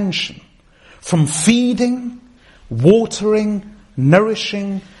our attention from feeding, watering,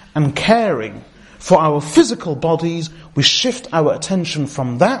 nourishing, and caring for our physical bodies. We shift our attention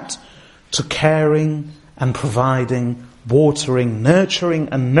from that to caring and providing, watering, nurturing,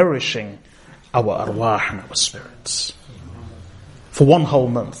 and nourishing our arwah and our spirits. For 1 whole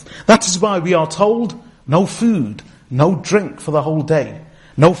month. That is why we are told, no food, no drink for the whole day,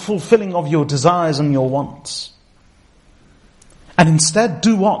 no fulfilling of your desires and your wants. And instead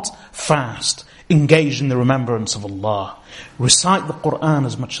do what? Fast. Engage in the remembrance of Allah. Recite the Quran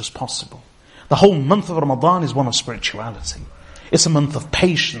as much as possible. The whole month of Ramadan is one of spirituality. It's a month of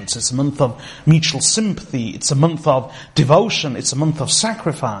patience. It's a month of mutual sympathy. It's a month of devotion. It's a month of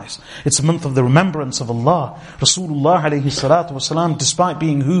sacrifice. It's a month of the remembrance of Allah. Rasulullah alayhi salatu wasalam, despite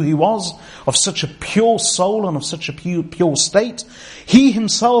being who he was, of such a pure soul and of such a pure state, he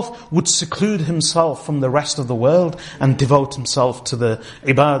himself would seclude himself from the rest of the world and devote himself to the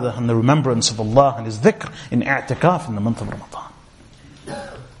ibadah and the remembrance of Allah and his dhikr in i'tikaf in the month of Ramadan.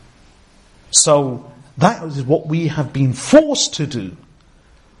 So, that is what we have been forced to do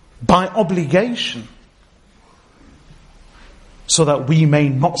by obligation, so that we may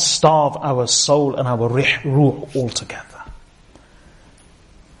not starve our soul and our ruh altogether.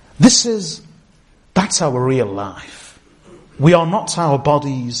 That's our real life. We are not our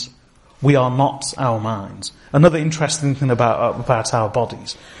bodies, we are not our minds. Another interesting thing about our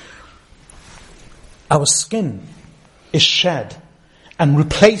bodies, our skin is shed and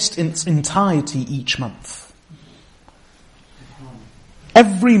replaced in its entirety each month.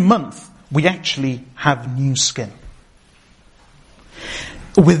 Every month we actually have new skin.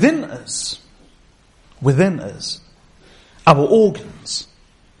 Within us, our organs,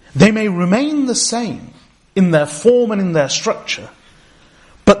 they may remain the same in their form and in their structure,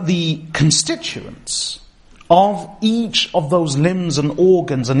 but the constituents of each of those limbs and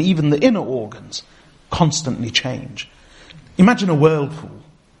organs and even the inner organs constantly change. Imagine a whirlpool.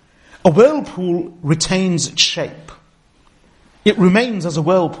 A whirlpool retains its shape. It remains as a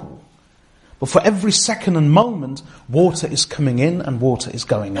whirlpool. But for every second and moment, water is coming in and water is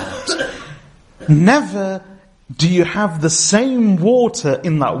going out. Never do you have the same water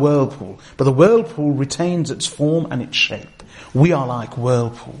in that whirlpool, but the whirlpool retains its form and its shape. We are like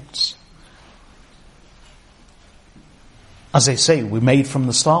whirlpools. As they say, we're made from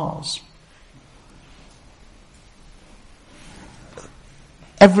the stars.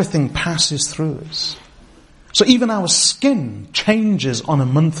 Everything passes through us. So even our skin changes on a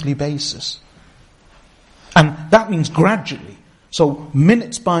monthly basis. And that means gradually. So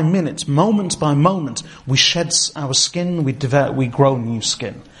minute by minute, moment by moment, we shed our skin, we grow new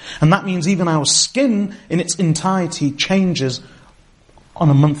skin. And that means even our skin in its entirety changes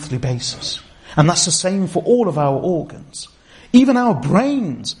on a monthly basis. And that's the same for all of our organs. Even our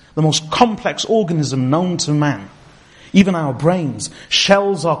brains, the most complex organism known to man, even our brains,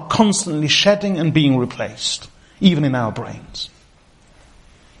 shells are constantly shedding and being replaced, even in our brains.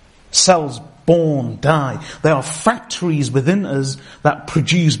 Cells born, die. There are factories within us that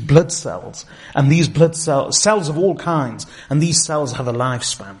produce blood cells, and these blood cells of all kinds, and these cells have a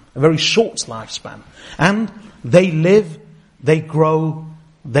lifespan, a very short lifespan. And they live, they grow,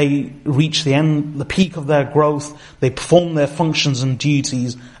 they reach the peak of their growth, they perform their functions and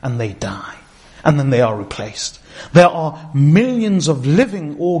duties, and they die. And then they are replaced. There are millions of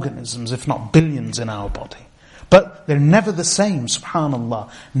living organisms, if not billions, in our body. But they're never the same, subhanallah.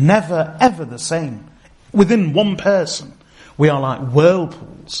 Never, ever the same. Within one person, we are like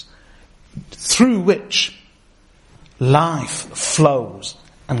whirlpools through which life flows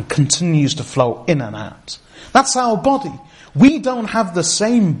and continues to flow in and out. That's our body. We don't have the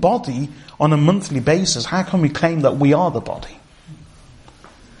same body on a monthly basis. How can we claim that we are the body?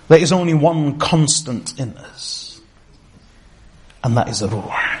 There is only one constant in us, and that is the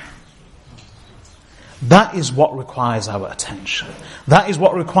ruh. That is what requires our attention. That is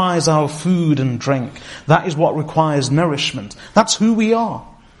what requires our food and drink. That is what requires nourishment. That's who we are.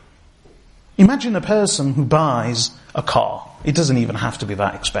 Imagine a person who buys a car. It doesn't even have to be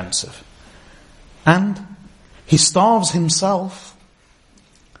that expensive. And he starves himself,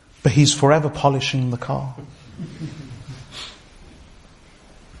 but he's forever polishing the car.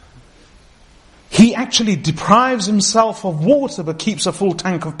 He actually deprives himself of water but keeps a full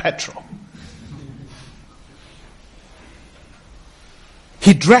tank of petrol.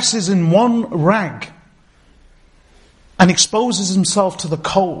 He dresses in one rag and exposes himself to the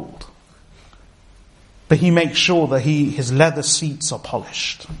cold, but he makes sure that his leather seats are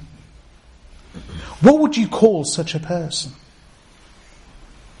polished. What would you call such a person?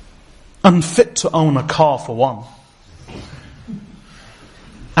 Unfit to own a car, for one.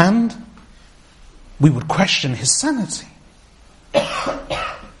 And we would question his sanity.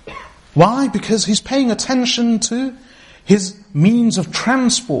 Why? Because he's paying attention to his means of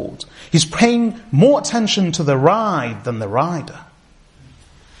transport. He's paying more attention to the ride than the rider.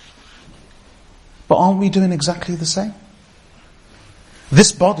 But aren't we doing exactly the same?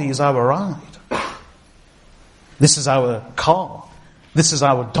 This body is our ride. This is our car. This is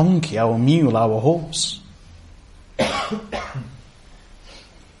our donkey, our mule, our horse.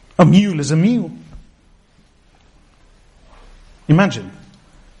 A mule is a mule. Imagine.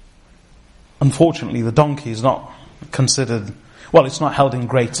 Unfortunately, the donkey is not considered, well, it's not held in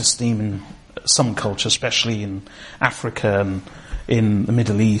great esteem in some culture, especially in Africa and in the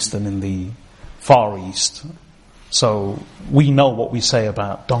Middle East and in the Far East. So we know what we say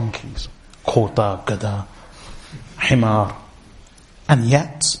about donkeys. Kota, gada, himar. And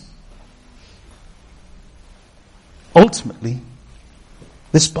yet, ultimately,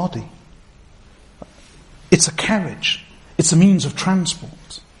 this body, it's a carriage. It's a means of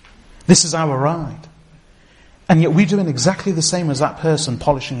transport. This is our ride. And yet we're doing exactly the same as that person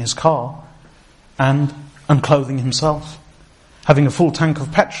polishing his car and unclothing himself. Having a full tank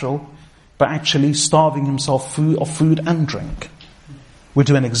of petrol, but actually starving himself of food and drink. We're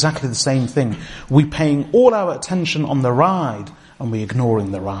doing exactly the same thing. We're paying all our attention on the ride and we're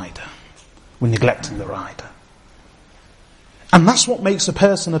ignoring the rider. We're neglecting the rider. And that's what makes a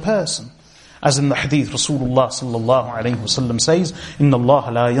person a person. As in the hadith, Rasulullah sallallahu alayhi wa sallam says, إِنَّ اللَّهَ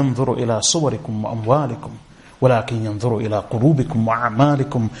لَا يَنظُرُ إِلَىٰ صُوَرِكُمْ وَأَمْوَالِكُمْ وَلَكِنْ يَنظُرُ إِلَىٰ قُلُوبِكُمْ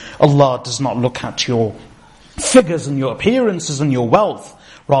وَأَعْمَالِكُمْ. Allah does not look at your figures and your appearances and your wealth.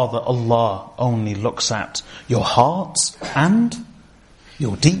 Rather, Allah only looks at your hearts and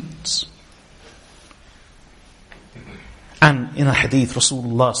your deeds. And in a hadith,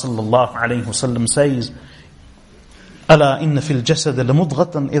 Rasulullah sallallahu alayhi wa sallam says, ألا إن في الجسد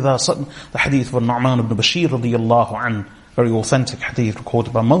لمضغة إذا صدق. The hadith of Nu'man ibn Bashir radiyallahu an, very authentic hadith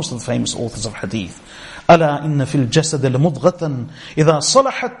recorded by most of the famous authors of hadith. ألا إن في الجسد لمضغة إذا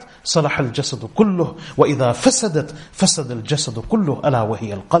صلحت صلح الجسد كله وإذا فسدت فسد الجسد كله ألا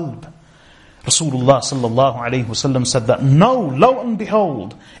وهي القلب. Rasulullah sallallahu alayhi wa sallam said that, no, lo and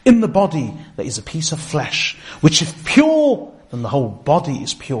behold, in the body there is a piece of flesh, which if pure, then the whole body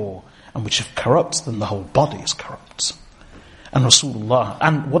is pure, and which if corrupt, then the whole body is corrupt. And Rasulullah,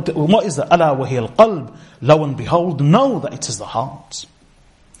 and what is that? Ala wa hiya al-qalb. Lo and behold, know that it is the heart.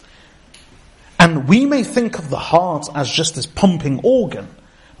 And we may think of the heart as just this pumping organ,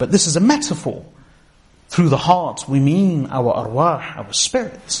 but this is a metaphor. Through the heart, we mean our arwah, our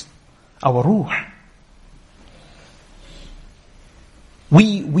spirits, our ruh.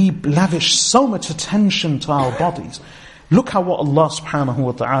 We lavish so much attention to our bodies. Look how what Allah subhanahu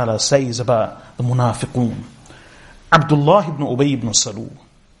wa ta'ala says about the munafiqun. Abdullah ibn Ubay ibn Salul.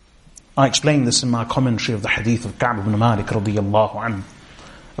 I explained this in my commentary of the hadith of Ka'b ibn Malik radiyallahu anhu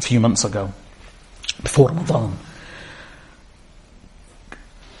a few months ago, before Ramadan.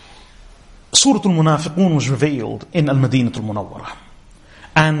 Surah Al-Munafiqun was revealed in Al-Madinah Al-Munawwarah.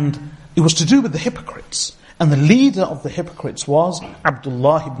 And it was to do with the hypocrites. And the leader of the hypocrites was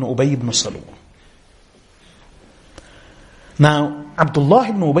Abdullah ibn Ubay ibn Salul. Now, Abdullah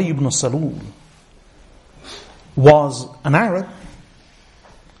ibn Ubay ibn Salul was an Arab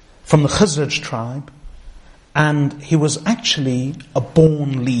from the Khazraj tribe, and he was actually a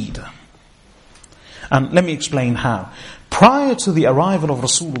born leader. And let me explain how. Prior to the arrival of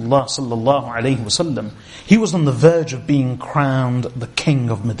Rasulullah sallallahu alayhi wasallam, he was on the verge of being crowned the king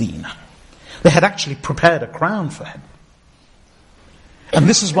of Medina. They had actually prepared a crown for him. And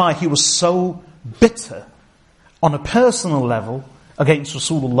this is why he was so bitter on a personal level against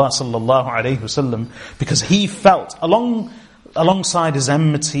Rasulullah sallallahu alayhi wasallam, because he felt, alongside his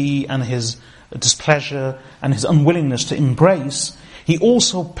enmity and his displeasure and his unwillingness to embrace, he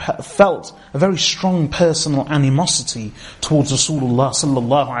also felt a very strong personal animosity towards Rasulullah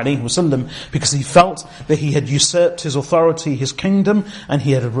sallallahu alayhi wasallam, because he felt that he had usurped his authority, his kingdom, and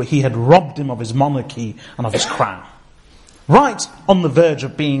he had robbed him of his monarchy and of his crown. Right on the verge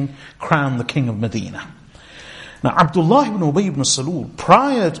of being crowned the king of Medina. Now, Abdullah ibn Ubay ibn Salul,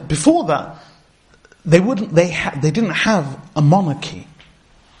 before that, they didn't have a monarchy,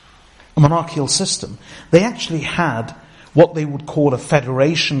 a monarchical system. They actually had what they would call a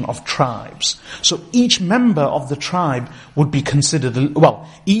federation of tribes. So each member of the tribe would be considered,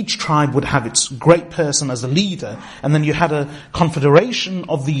 each tribe would have its great person as a leader, and then you had a confederation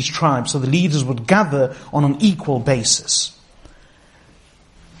of these tribes, so the leaders would gather on an equal basis.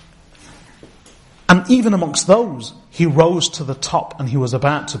 And even amongst those, he rose to the top and he was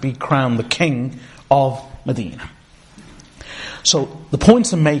about to be crowned the king of Medina. So the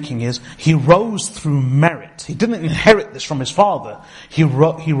point I'm making is, he rose through merit. He didn't inherit this from his father. He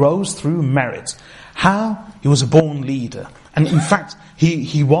rose through merit. How? He was a born leader. And in fact,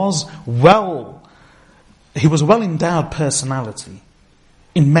 he was a well-endowed personality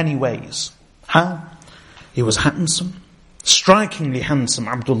in many ways. How? He was handsome. strikingly handsome.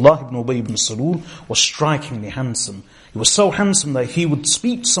 Abdullah ibn Ubay ibn Salul was strikingly handsome. He was so handsome that if he would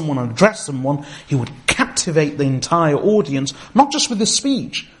speak to someone and address someone, he would captivate the entire audience, not just with his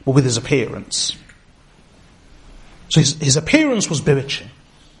speech, but with his appearance. So his appearance was bewitching.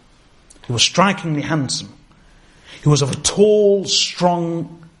 He was strikingly handsome. He was of a tall,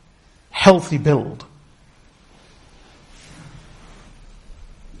 strong, healthy build.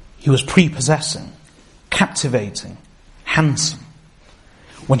 He was prepossessing, captivating, handsome.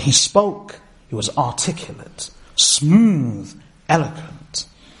 When he spoke, he was articulate, smooth, eloquent.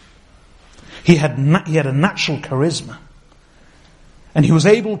 He had a natural charisma. And he was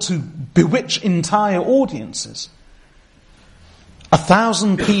able to bewitch entire audiences.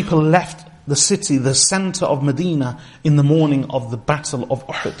 1,000 people left the city, the center of Medina, in the morning of the Battle of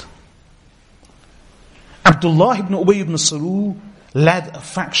Uhud. Abdullah ibn Ubay ibn Salul led a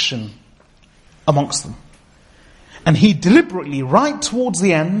faction amongst them. And he deliberately, right towards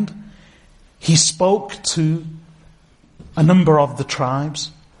the end, he spoke to a number of the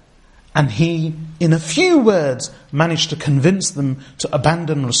tribes, and he, in a few words, managed to convince them to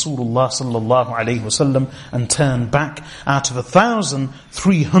abandon Rasulullah sallallahu alaihi wasallam and turn back. Out of 1,000,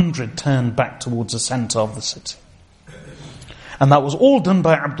 300 turned back towards the center of the city. And that was all done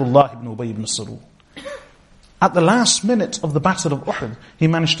by Abdullah ibn Ubay ibn Salul. At the last minute of the Battle of Uhud, he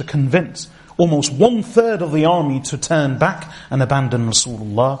managed to convince almost 1/3 of the army to turn back and abandon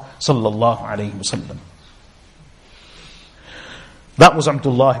Rasulullah sallallahu alaihi wasallam. That was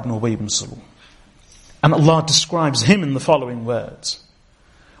Abdullah ibn Ubay ibn Salul. And Allah describes him in the following words.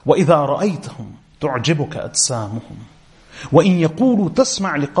 وَإِذَا رَأَيْتَهُمْ تُعْجِبُكَ أَجْسَامُهُمْ وَإِنْ يَقُولُوا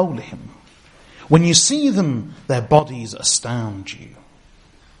تَسْمَعْ لِقَوْلِهِمْ. When you see them, their bodies astound you.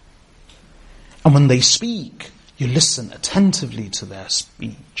 And when they speak, you listen attentively to their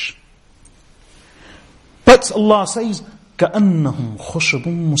speech. But Allah says, كَأَنَّهُمْ خُشُبٌ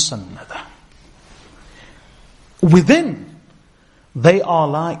مُسَنَّدَةٌ. Within, they are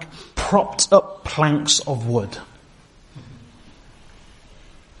like propped up planks of wood.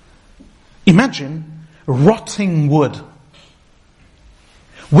 Imagine rotting wood,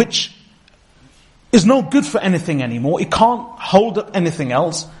 which is no good for anything anymore. It can't hold up anything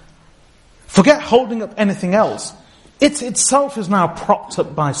else. Forget holding up anything else. It itself is now propped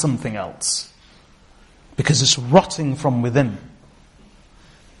up by something else. Because it's rotting from within.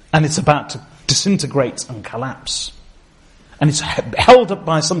 And it's about to disintegrate and collapse. And it's held up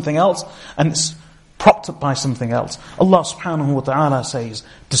by something else, and it's propped up by something else. Allah subhanahu wa ta'ala says,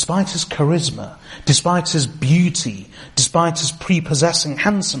 despite his charisma, despite his beauty, despite his prepossessing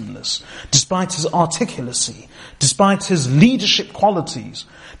handsomeness, despite his articulacy, despite his leadership qualities,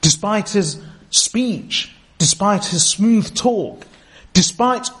 despite his speech, despite his smooth talk,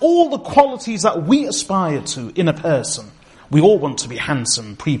 despite all the qualities that we aspire to in a person, we all want to be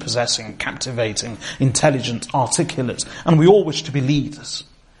handsome, prepossessing, captivating, intelligent, articulate, and we all wish to be leaders.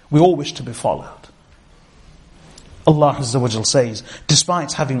 We all wish to be followed. Allah Azza wa Jal says,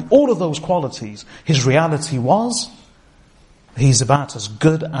 despite having all of those qualities, his reality was, he's about as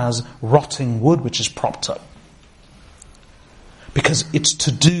good as rotting wood which is propped up. Because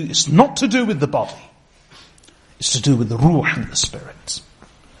it's not to do with the body. It's to do with the ruh and the spirit.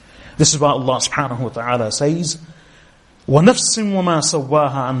 This is why Allah subhanahu wa ta'ala says, وَنَفْسٍ وَمَا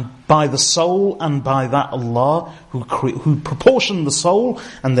سَوَّاهَا, and by the soul and by that Allah who proportioned the soul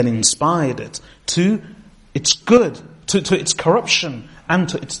and then inspired it to its good, to its corruption and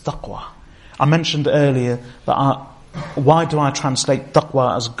to its taqwa. I mentioned earlier that why do I translate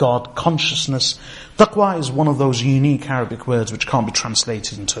taqwa as God consciousness? Taqwa is one of those unique Arabic words which can't be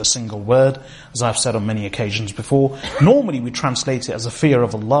translated into a single word, as I've said on many occasions before. Normally we translate it as a fear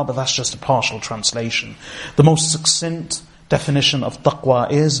of Allah, but that's just a partial translation. The most succinct definition of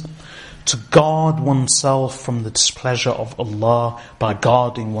taqwa is to guard oneself from the displeasure of Allah by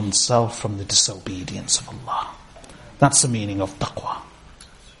guarding oneself from the disobedience of Allah. That's the meaning of taqwa.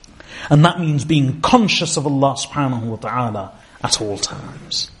 And that means being conscious of Allah subhanahu wa ta'ala at all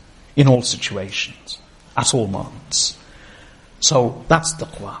times, in all situations, at all moments. So that's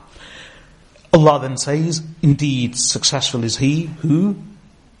taqwa. Allah then says, indeed successful is he who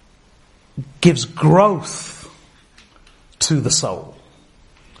gives growth to the soul,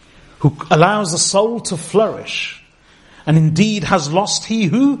 who allows the soul to flourish, and indeed has lost he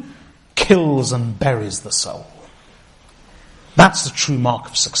who kills and buries the soul. That's the true mark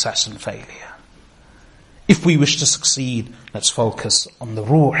of success and failure. If we wish to succeed, let's focus on the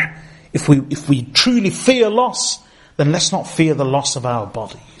ruh. If we truly fear loss, then let's not fear the loss of our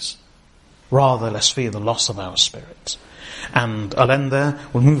bodies. Rather, let's fear the loss of our spirits. And I'll end there.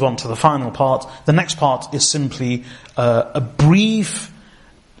 We'll move on to the final part. The next part is simply a brief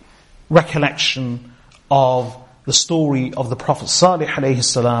recollection of the story of the Prophet Salih alayhi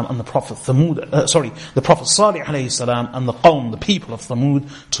salam and the Prophet the Prophet Salih alayhi salam and the Qawm, the people of Thamud,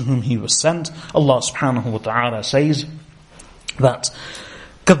 to whom he was sent. Allah subhanahu wa ta'ala says that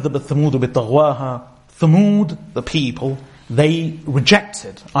كَذَّبَتْ ثَمُودُ بِطَغْوَاهَا, Thamud, the people, they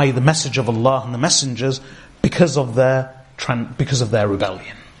rejected, i.e. the message of Allah and the messengers, because of their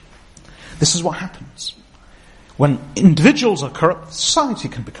rebellion. This is what happens. When individuals are corrupt, society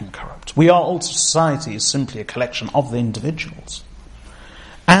can become corrupt. We are also, society is simply a collection of the individuals.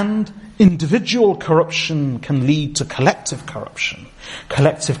 And individual corruption can lead to collective corruption.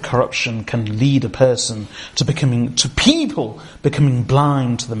 Collective corruption can lead a person to people becoming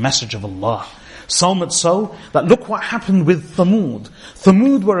blind to the message of Allah. So much so that look what happened with Thamud.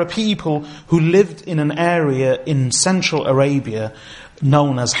 Thamud were a people who lived in an area in central Arabia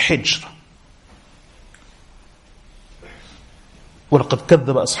known as Hijr. وَلَقَدْ كَذَّبَ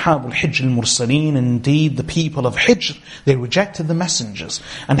أَصْحَابُ الْحِجْرِ الْمُرْسَلِينَ. Indeed, the people of Hijr, they rejected the messengers.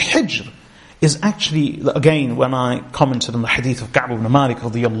 And Hijr is actually, again, when I commented on the hadith of Ka'b ibn Malik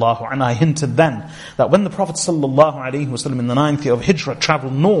radiyallahu anhu, I hinted then that when the Prophet sallallahu alaihi wasallam in the 9th year of Hijrah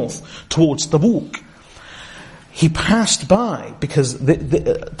travelled north towards Tabuk, he passed by, because the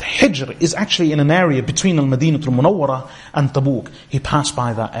Hijr is actually in an area between Al-Madinah al-Munawwarah and Tabuk. He passed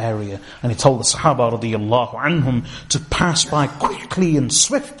by that area and he told the Sahaba radiyallahu anhum to pass by quickly and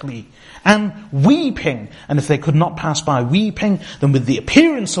swiftly and weeping. And if they could not pass by weeping, then with the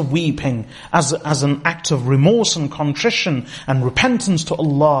appearance of weeping as an act of remorse and contrition and repentance to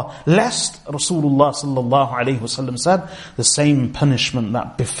Allah, lest Rasulullah sallallahu alaihi wasallam said, the same punishment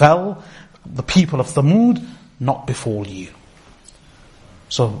that befell the people of Thamud not befall you.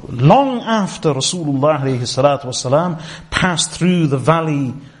 So long after Rasulullah alayhi salatu wasalam passed through the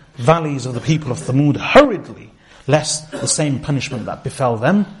valleys of the people of Thamud hurriedly, lest the same punishment that befell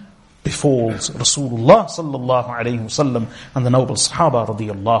them befalls Rasulullah sallallahu alayhi wasallam and the noble Sahaba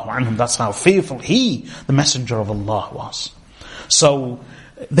radiyallahu anhum. That's how fearful he, the messenger of Allah, was. So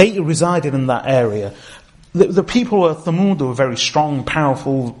they resided in that area. The people of Thamud were very strong,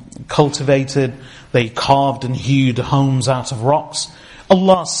 powerful, cultivated. They carved and hewed homes out of rocks.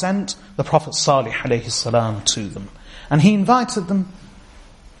 Allah sent the Prophet Salih alayhi salam to them. And He invited them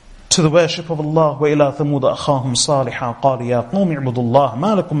to the worship of Allah. وَإِلَىٰ ثَمُودَ أَخَاهُمْ صَالِحًا قَالَ يَا قَوْمِ اعْبُدُوا اللَّهَ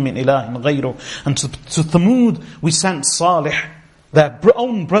مَا لَكُمْ مِنْ إِلَٰهٍ غَيْرُهُ. And to Thamud we sent Salih, their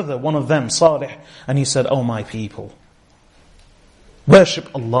own brother, one of them, Salih. And he said, "O my people,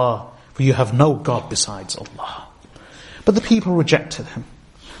 worship Allah, for you have no God besides Allah." But the people rejected him.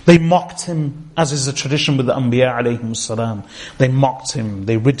 They mocked him, as is the tradition with the Anbiya alayhim salam. They mocked him,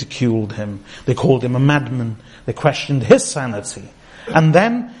 they ridiculed him, they called him a madman, they questioned his sanity. And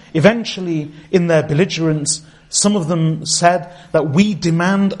then, eventually, in their belligerence, some of them said that we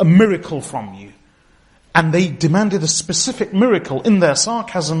demand a miracle from you. And they demanded a specific miracle. In their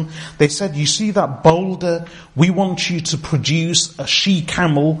sarcasm, they said, you see that boulder? We want you to produce a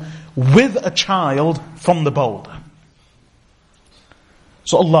she-camel with a child from the boulder.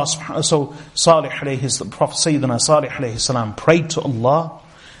 So Salih the Prophet Sayyidina Salih alayhi salam prayed to Allah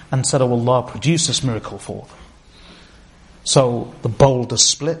and said, "Oh Allah, produce this miracle for them." So the boulder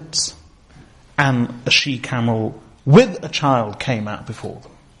split and a she-camel with a child came out before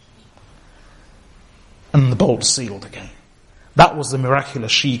them. And the boulder sealed again. That was the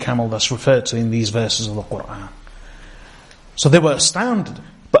miraculous she-camel that's referred to in these verses of the Qur'an. So they were astounded.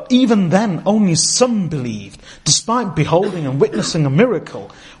 But even then, only some believed, despite beholding and witnessing a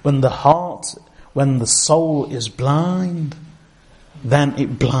miracle. When the soul is blind, then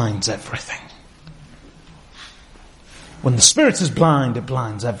it blinds everything. When the spirit is blind, it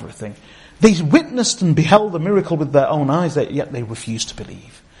blinds everything. They witnessed and beheld the miracle with their own eyes, yet they refused to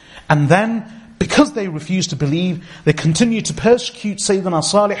believe. And then, because they refused to believe, they continued to persecute Sayyidina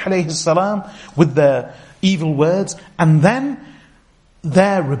Salih alayhi salam with their evil words, and then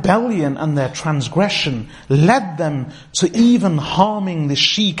their rebellion and their transgression led them to even harming the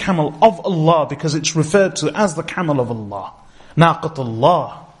she-camel of Allah, because it's referred to as the camel of Allah.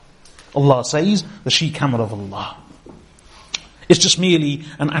 Naqatullah. Allah says, the she-camel of Allah. It's just merely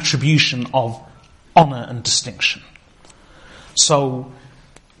an attribution of honor and distinction. So,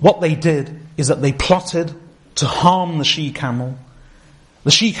 what they did is that they plotted to harm the she-camel.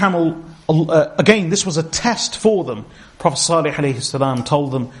 The she-camel, again, this was a test for them. Prophet Salih alayhi salam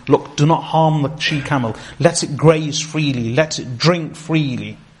told them, look, do not harm the she-camel. Let it graze freely. Let it drink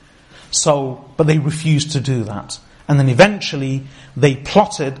freely. But they refused to do that. And then eventually they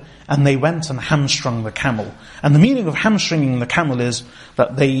plotted and they went and hamstrung the camel. And the meaning of hamstringing the camel is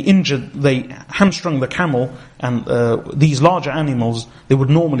that they hamstrung the camel, and these larger animals, they would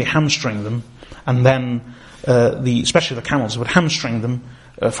normally hamstring them, and then especially the camels would hamstring them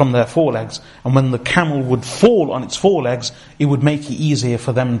from their forelegs, and when the camel would fall on its forelegs, it would make it easier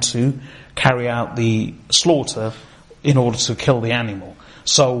for them to carry out the slaughter in order to kill the animal.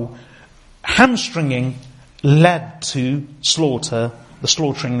 So hamstringing led to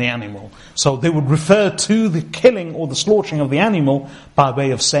slaughtering the animal. So they would refer to the killing or the slaughtering of the animal by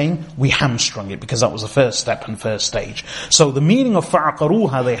way of saying, we hamstrung it, because that was the first step and first stage. So the meaning of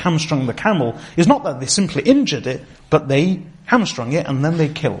فَعَقَرُوهَا, they hamstrung the camel, is not that they simply injured it, but they hamstrung it and then they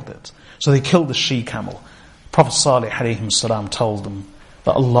killed it. So they killed the she-camel. Prophet Salih alayhi salam told them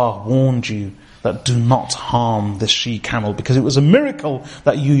that Allah warned you that do not harm this she-camel, because it was a miracle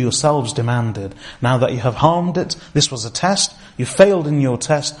that you yourselves demanded. Now that you have harmed it, this was a test, you failed in your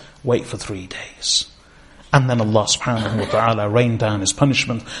test, wait for 3 days. And then Allah subhanahu wa ta'ala rained down His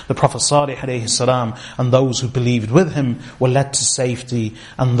punishment. The Prophet Salih alayhi salam and those who believed with him were led to safety,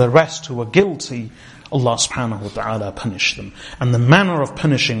 and the rest who were guilty, Allah subhanahu wa ta'ala punished them. And the manner of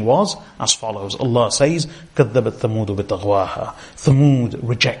punishing was as follows. Allah says, كَذَّبَتْ ثَمُودُ بِطَغْوَاهَا. Thamud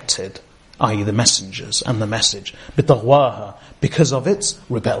rejected, i.e. the messengers and the message, بِطَغْوَاهَا, because of its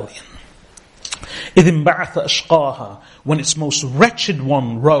rebellion. إِذِ انْبَعَثَ أَشْقَاهَا, when its most wretched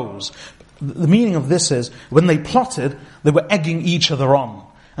one rose. The meaning of this is, when they plotted, they were egging each other on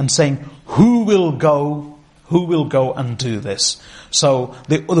and saying, who will go and do this? So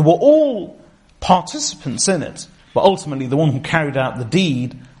they were all participants in it, but ultimately the one who carried out the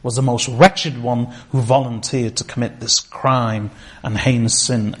deed was the most wretched one who volunteered to commit this crime and heinous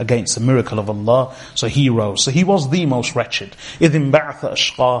sin against the miracle of Allah. So he rose. So he was the most wretched. إِذِ انْبَعَثَ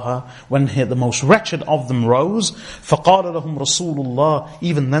أَشْقَاهَا, when the most wretched of them rose, فَقَالَ لَهُمْ رَسُولُ اللَّهِ,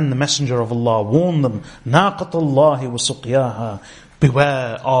 even then the messenger of Allah warned them, نَاقَةَ اللَّهِ وَسُقْيَاهَا,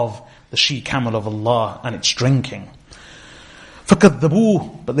 beware of the she-camel of Allah and its drinking.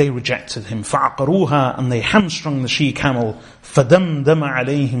 فَكَذَّبُوهُ, but they rejected him. فَعَقَرُوهَا, and they hamstrung the she-camel. فَدَمْدَمَ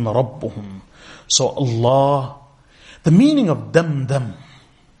عَلَيْهِمْ رَبُّهُمْ. So Allah, the meaning of damdam,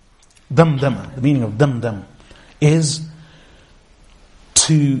 the meaning of damdam is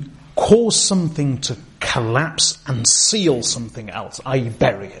to cause something to collapse and seal something else, i.e.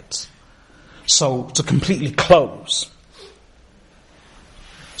 bury it. So to completely close.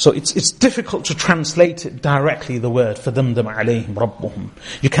 So it's difficult to translate it directly, the word فَدَمْدَمَ عَلَيْهِمْ رَبُّهُمْ.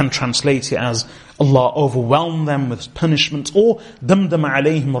 You can translate it as Allah overwhelmed them with punishment, or دَمْدَمَ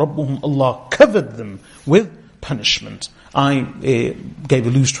عَلَيْهِمْ رَبُّهُمْ, Allah covered them with punishment. I gave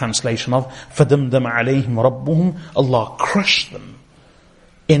a loose translation of فَدَمْدَمَ عَلَيْهِمْ رَبُّهُمْ, Allah crushed them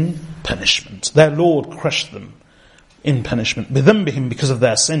in punishment. Their Lord crushed them in punishment. بِذَنْبِهِمْ, because of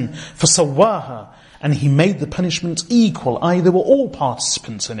their sin. فَسَوَّاهَا, and He made the punishment equal, i.e. they were all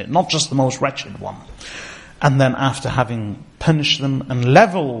participants in it, not just the most wretched one. And then after having punished them and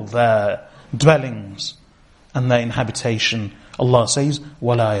leveled their dwellings and their inhabitation, Allah says,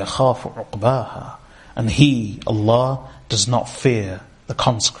 وَلَا يَخَافُ عُقْبَاهَا, and He, Allah, does not fear the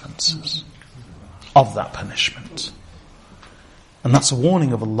consequences of that punishment. And that's a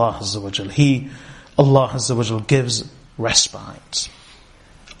warning of Allah Azza wa Jal. Allah Azza wa Jal gives respite.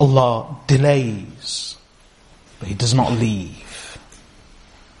 Allah delays, but He does not leave.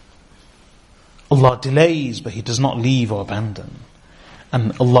 Allah delays, but He does not leave or abandon.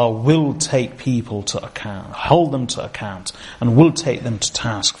 And Allah will take people to account, hold them to account, and will take them to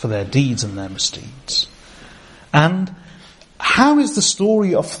task for their deeds and their misdeeds. And how is the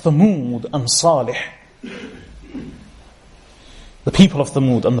story of Thamud and Salih, the people of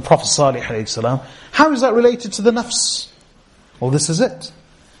Thamud and the Prophet Salih alayhi salam, how is that related to the nafs? Well, this is it.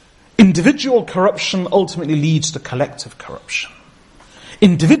 Individual corruption ultimately leads to collective corruption.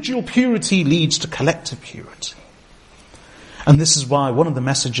 Individual purity leads to collective purity. And this is why one of the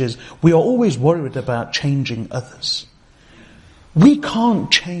messages, we are always worried about changing others. We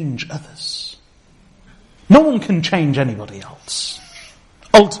can't change others. No one can change anybody else.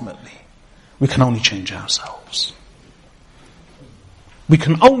 Ultimately, we can only change ourselves. We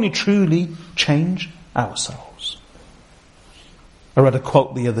can only truly change ourselves. I read a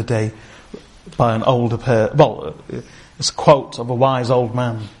quote the other day by an older it's a quote of a wise old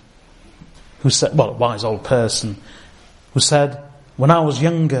man who said, a wise old person who said, when I was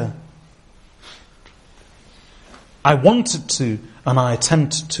younger, I wanted to and I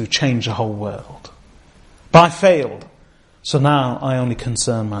attempted to change the whole world. But I failed. So now I only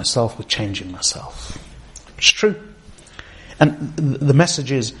concern myself with changing myself. It's true. And the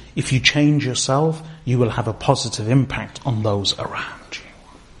message is, if you change yourself, you will have a positive impact on those around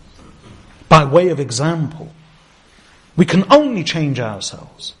you. by way of example. We can only change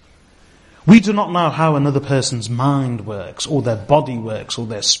ourselves. We do not know how another person's mind works, or their body works, or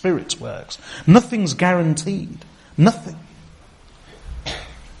their spirit works. Nothing's guaranteed. Nothing.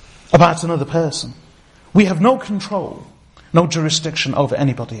 About another person. We have no control, no jurisdiction over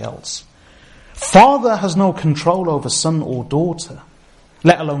anybody else. Father has no control over son or daughter,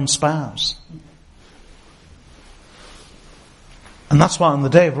 let alone spouse. And that's why on the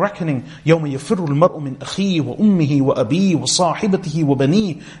day of reckoning, يَوْمَ يَفِرُّ الْمَرْءُ مِنْ أَخِيهِ وَأُمِّهِ وَأَبِيهِ وَصَاحِبَتِهِ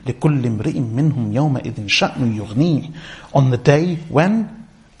وَبَنِيهِ لِكُلِّ امْرِئٍ مِّنْهُمْ يَوْمَئِذٍ شَأْنٌ يُغْنِيهِ. On the day when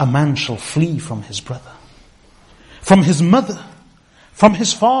a man shall flee from his brother, from his mother, from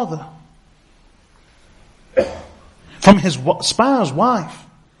his father, from his spouse, wife,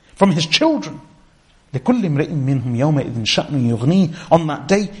 from his children. لِكُلِّ امْرِئٍ مِّنْهُمْ يَوْمَئِذٍ شَأْنٌ يُغْنِيهِ. On that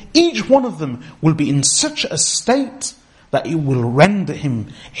day, each one of them will be in such a state that it will render him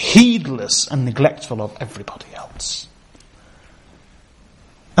heedless and neglectful of everybody else.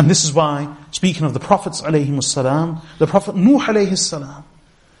 And this is why, speaking of the Prophets ﷺ, the Prophet Nuh ﷺ,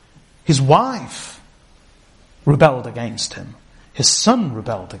 his wife rebelled against him. His son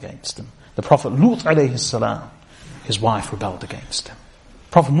rebelled against him. The Prophet Lut ﷺ, his wife rebelled against him.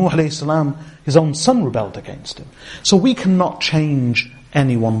 Prophet Nuh ﷺ, his own son rebelled against him. So we cannot change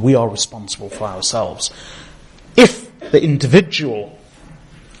anyone. We are responsible for ourselves. If the individual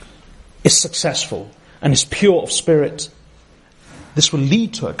is successful and is pure of spirit, this will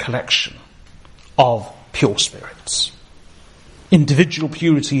lead to a collection of pure spirits. Individual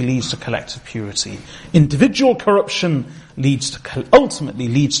purity leads to collective purity. Individual corruption ultimately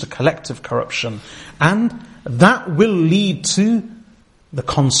leads to collective corruption, and that will lead to the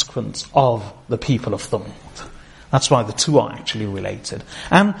consequence of the people of Thamud. That's why the two are actually related.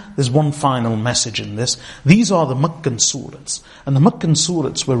 And there's one final message in this. These are the Makkan surahs. And the Makkan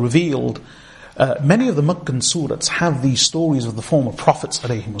surahs were revealed. Many of the Makkan surahs have these stories of the former prophets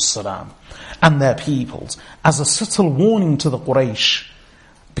ﷺ and their peoples as a subtle warning to the Quraysh.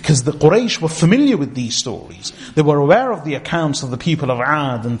 Because the Quraysh were familiar with these stories. They were aware of the accounts of the people of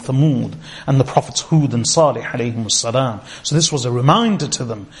Ad and Thamud and the prophets Hud and Salih ﷺ. So this was a reminder to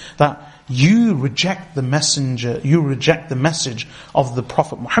them that you reject the messenger, you reject the message of the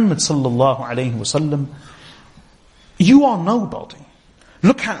Prophet Muhammad sallallahu alaihi wasallam, you are nobody.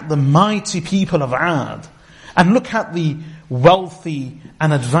 Look at the mighty people of Ad, and look at the wealthy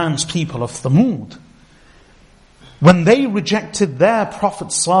and advanced people of Thamud. When they rejected their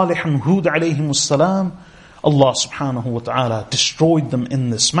Prophet Salih and Hud alayhim wassalam, Allah subhanahu wa ta'ala destroyed them in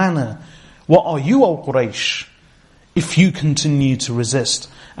this manner. What are you, O Quraysh, if you continue to resist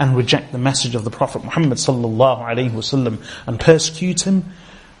and reject the message of the Prophet Muhammad sallallahu alaihi wasallam and persecute him?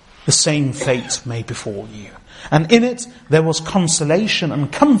 The same fate may befall you. And in it, there was consolation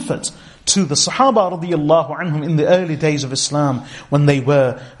and comfort to the Sahaba radiyallahu anhum in the early days of Islam, when they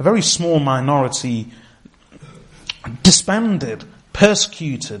were a very small minority, disbanded,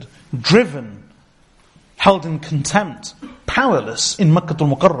 persecuted, driven, held in contempt, powerless in Makkah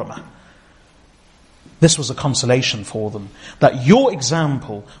al-Mukarramah. This was a consolation for them, that your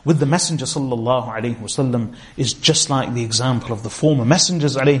example with the Messenger sallallahu alaihi wasallam is just like the example of the former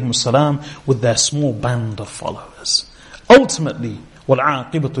messengers alayhim wasallam with their small band of followers. Ultimately,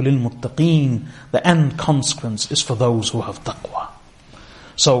 وَالْعَاقِبَةُ لِلْمُتَّقِينَ, the end consequence is for those who have taqwa.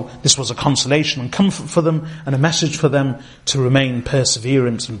 So this was a consolation and comfort for them, and a message for them to remain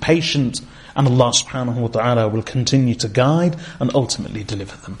perseverant and patient, and Allah subhanahu wa ta'ala will continue to guide and ultimately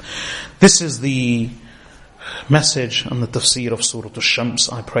deliver them. This is the message and the tafsir of Surah Ash-Shams.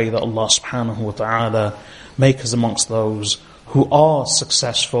 I pray that Allah subhanahu wa ta'ala make us amongst those who are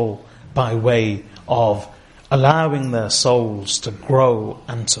successful by way of allowing their souls to grow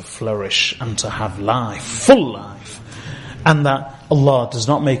and to flourish and to have life, full life. And that Allah does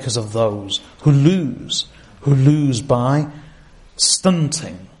not make us of those who lose by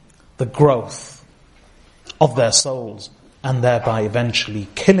stunting the growth of their souls and thereby eventually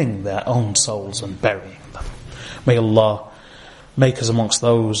killing their own souls and burying them. May Allah make us amongst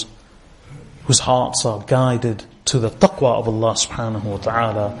those whose hearts are guided to the taqwa of Allah subhanahu wa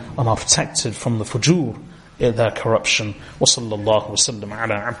ta'ala and are protected from the fujur, their corruption. وصلى الله وسلم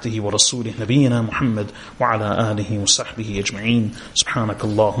على عبده ورسوله نبينا محمد وعلى آله وصحبه أجمعين. سبحانك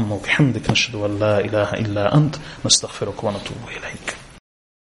اللهم وبحمدك نشهد أن لا إله إلا أنت نستغفرك ونتوب إليك.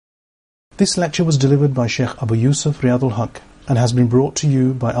 This lecture was delivered by Sheikh Abu Yusuf Riyadul Haq and has been brought to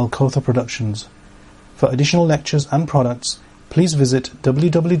you by Al-Kawthar Productions. For additional lectures and products, please visit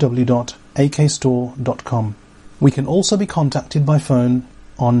www.akstore.com. We can also be contacted by phone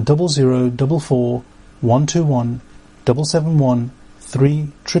on 0044 121 771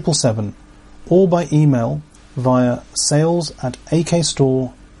 3777 or by email via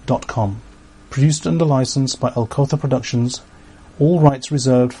sales@akstore.com. Produced under license by Al Kawthar Productions. All rights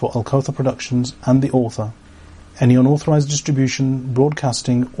reserved for Al Kawthar Productions and the author. Any unauthorized distribution,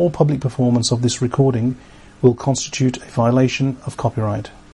 broadcasting or public performance of this recording will constitute a violation of copyright.